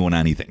owes anyone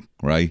anything,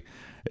 right?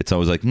 It's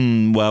always like,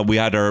 well, we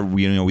had our,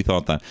 we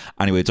thought that.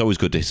 Anyway, it's always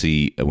good to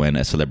see when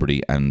a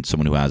celebrity and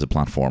someone who has a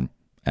platform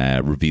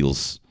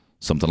reveals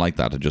something like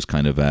that and just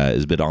kind of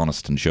is a bit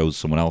honest and shows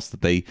someone else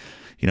that they,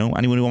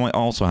 anyone who might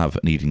also have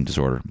an eating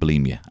disorder,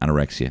 bulimia,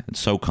 anorexia. It's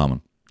so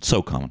common.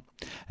 So common.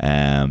 So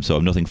I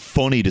have nothing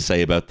funny to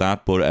say about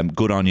that, but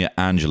good on you,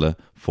 Angela,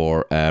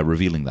 for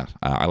revealing that.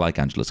 I like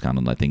Angela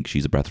Scanlon. I think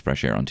she's a breath of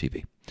fresh air on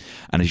TV.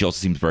 And she also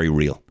seems very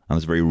real. And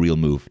it's a very real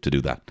move to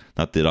do that.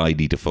 Not that I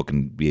need to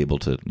fucking be able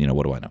to,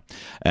 what do I know?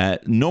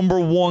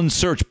 Number 1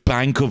 search,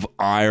 Bank of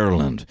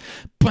Ireland.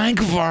 Bank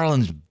of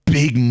Ireland's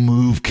big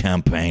move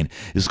campaign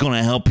is going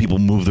to help people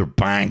move their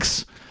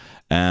banks.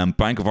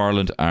 Bank of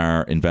Ireland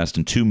are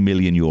investing €2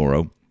 million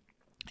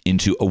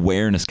into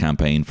awareness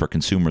campaign for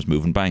consumers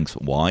moving banks.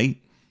 Why?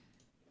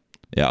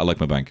 Yeah, I like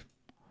my bank.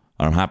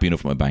 I'm happy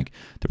enough with my bank.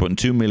 They're putting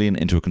 $2 million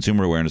into a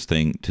consumer awareness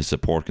thing to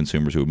support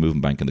consumers who are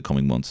moving bank in the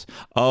coming months.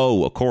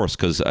 Oh, of course,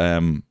 because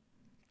of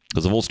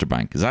Ulster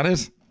Bank. Is that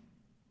it?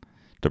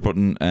 They're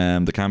putting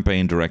the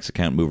campaign directs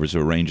account movers to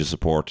a range of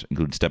support,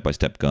 including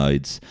step-by-step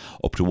guides.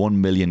 Up to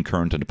 1 million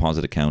current and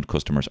deposit account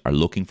customers are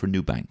looking for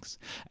new banks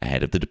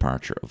ahead of the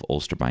departure of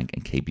Ulster Bank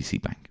and KBC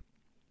Bank.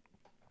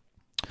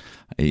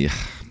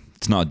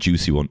 It's not a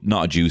juicy one.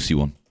 Not a juicy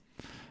one.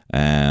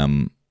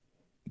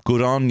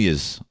 Good on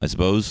yous, I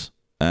suppose.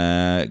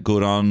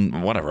 Good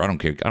on whatever. I don't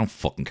care. I don't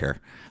fucking care.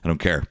 I don't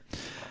care.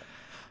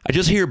 I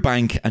just hear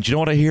bank, and do you know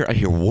what I hear? I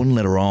hear one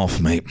letter off,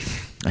 mate.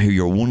 I hear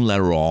you're one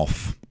letter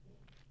off.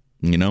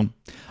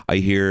 I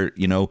hear,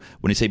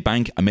 when I say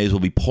bank, I may as well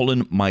be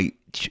pulling my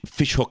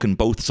fish hook in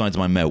both sides of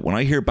my mouth. When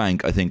I hear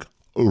bank, I think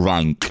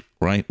rank,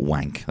 right?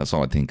 Wank. That's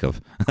all I think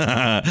of.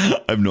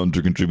 I've nothing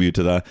to contribute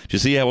to that. Do you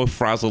see how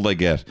frazzled I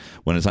get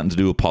when it's something to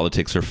do with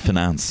politics or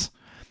finance?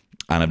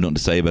 And I've nothing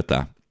to say about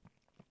that.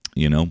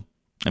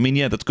 I mean,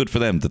 yeah, that's good for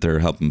them that they're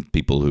helping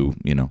people who,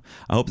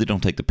 I hope they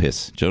don't take the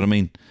piss. Do you know what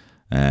I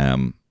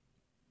mean?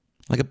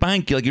 Like a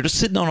bank, you're just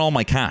sitting on all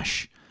my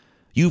cash.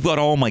 You've got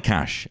all my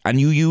cash and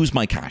you use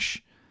my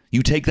cash.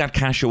 You take that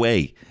cash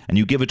away and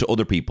you give it to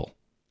other people,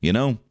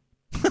 I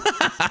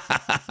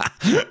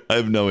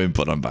have no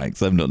input on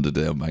banks. I have nothing to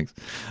do on banks,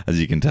 as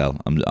you can tell.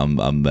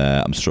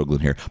 I'm struggling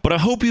here, but I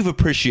hope you've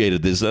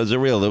appreciated this as a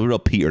real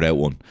petered out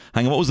one.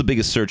 Hang on, what was the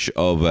biggest search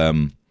of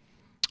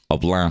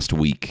last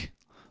week?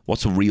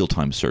 What's a real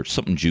time search?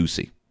 Something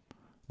juicy.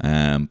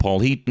 Paul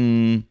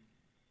Heaton.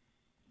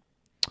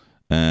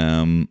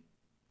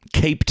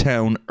 Cape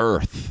Town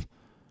Earth.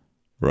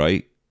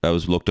 Right? That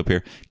was looked up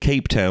here.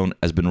 Cape Town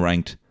has been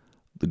ranked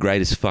the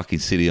greatest fucking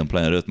city on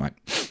planet Earth, mate.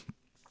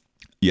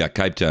 Yeah,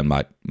 Cape Town,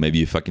 mate. Maybe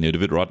you fucking heard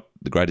of it, right?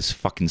 The greatest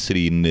fucking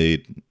city in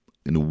the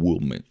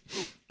world, mate.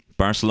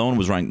 Barcelona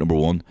was ranked number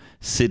 1.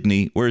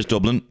 Sydney. Where's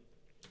Dublin?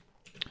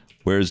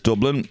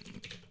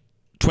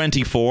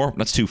 24.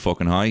 That's too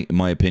fucking high, in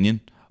my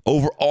opinion.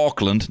 Over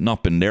Auckland.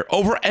 Not been there.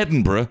 Over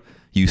Edinburgh.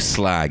 You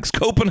slags.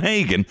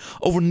 Copenhagen.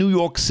 Over New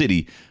York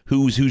City.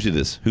 Who did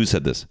this? Who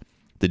said this?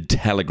 The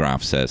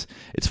Telegraph says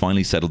it's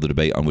finally settled the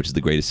debate on which is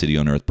the greatest city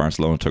on earth.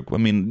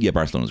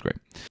 Barcelona's great.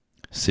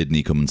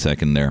 Sydney coming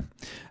second there.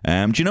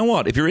 Do you know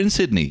what? If you're in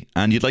Sydney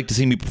and you'd like to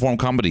see me perform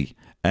comedy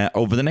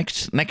over the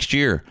next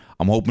year,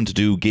 I'm hoping to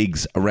do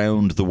gigs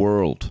around the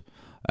world.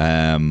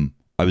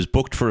 I was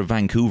booked for a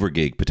Vancouver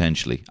gig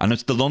potentially, and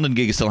the London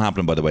gig is still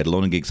happening, by the way. The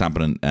London gig's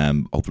happening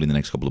hopefully in the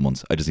next couple of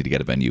months. I just need to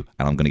get a venue,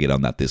 and I'm going to get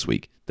on that this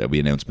week. There'll be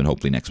an announcement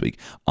hopefully next week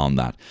on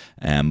that.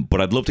 But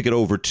I'd love to get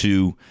over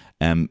to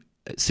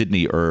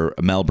Sydney or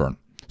Melbourne.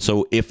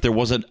 So if there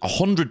was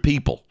 100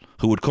 people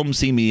who would come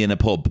see me in a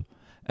pub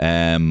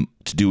to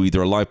do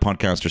either a live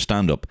podcast or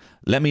stand-up,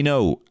 let me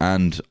know,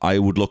 and I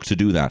would look to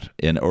do that.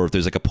 Or if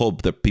there's like a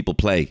pub that people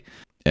play,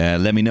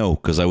 let me know,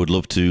 because I would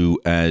love to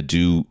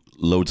do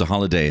loads of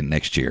holidaying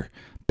next year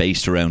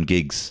based around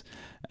gigs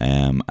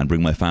and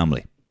bring my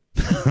family.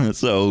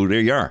 So there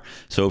you are.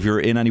 So if you're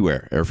in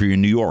anywhere, or if you're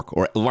in New York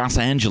or Los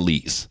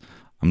Angeles,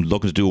 I'm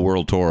looking to do a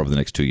world tour over the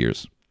next 2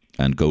 years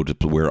and go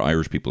to where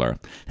Irish people are.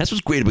 That's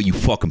what's great about you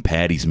fucking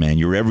paddies, man.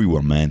 You're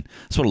everywhere, man.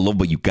 That's what I love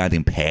about you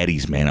goddamn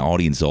paddies, man.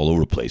 Audience all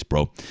over the place,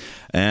 bro.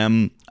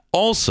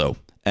 Also,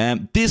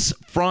 this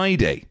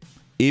Friday,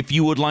 if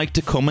you would like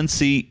to come and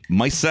see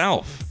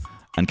myself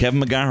and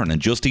Kevin McGahern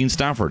and Justine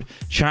Stafford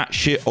chat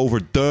shit over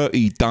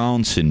Dirty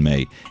Dancing,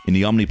 mate, in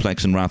the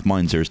Omniplex in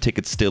Rathmines, there's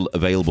tickets still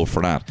available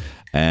for that.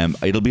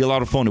 It'll be a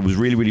lot of fun. It was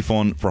really, really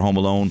fun for Home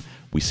Alone.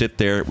 We sit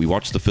there, we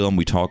watch the film,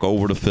 we talk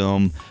over the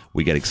film,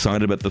 we get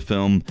excited about the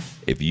film.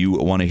 If you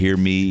want to hear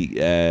me,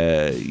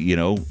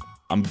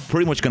 I'm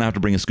pretty much going to have to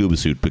bring a scuba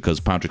suit because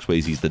Patrick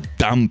Swayze's the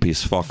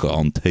dampest fucker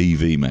on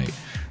TV, mate.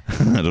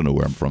 I don't know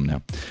where I'm from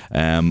now.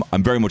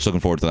 I'm very much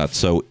looking forward to that.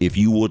 So if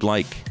you would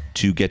like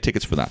to get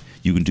tickets for that,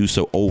 you can do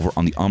so over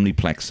on the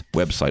Omniplex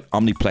website,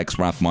 Omniplex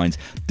Rathmines,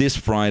 this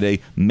Friday,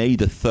 May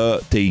the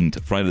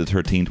 13th. Friday the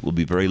 13th will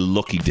be a very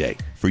lucky day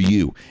for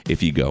you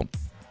if you go.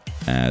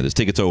 There's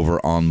tickets over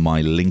on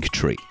my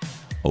Linktree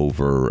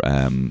over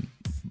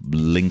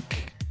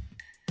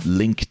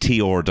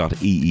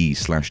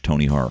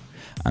linktr.ee/Tony Horror,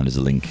 and there's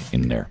a link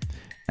in there.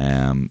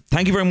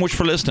 Thank you very much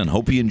for listening.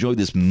 Hope you enjoyed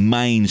this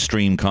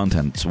mainstream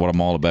content. It's what I'm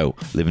all about.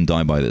 Live and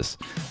die by this.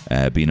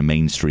 Being a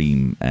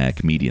mainstream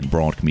comedian,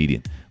 broad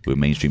comedian with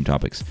mainstream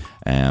topics.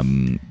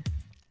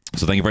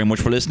 So thank you very much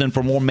for listening.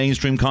 For more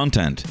mainstream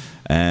content,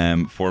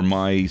 for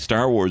my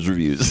Star Wars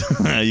reviews,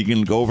 you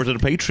can go over to the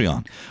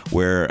Patreon,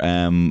 where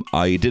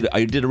I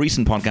did a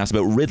recent podcast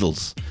about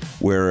riddles,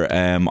 where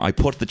I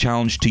put the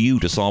challenge to you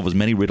to solve as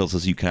many riddles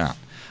as you can,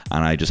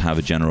 and I just have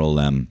a general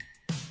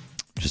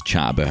just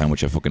chat about how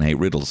much I fucking hate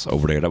riddles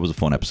over there. That was a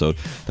fun episode.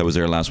 That was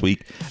there last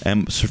week.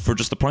 So for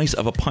just the price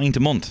of £1 a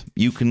month,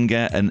 you can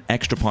get an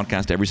extra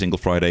podcast every single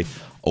Friday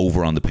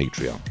over on the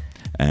Patreon.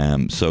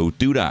 So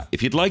do that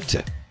if you'd like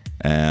to.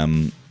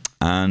 And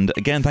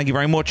again, thank you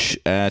very much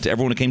to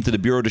everyone who came to the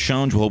Bureau de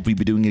Change. We'll hopefully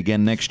be doing it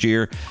again next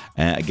year.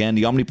 Again,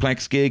 the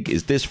Omniplex gig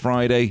is this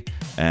Friday.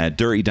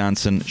 Dirty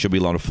Dancing should be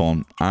a lot of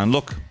fun. And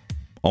look,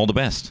 all the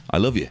best. I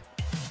love you.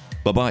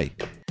 Bye-bye.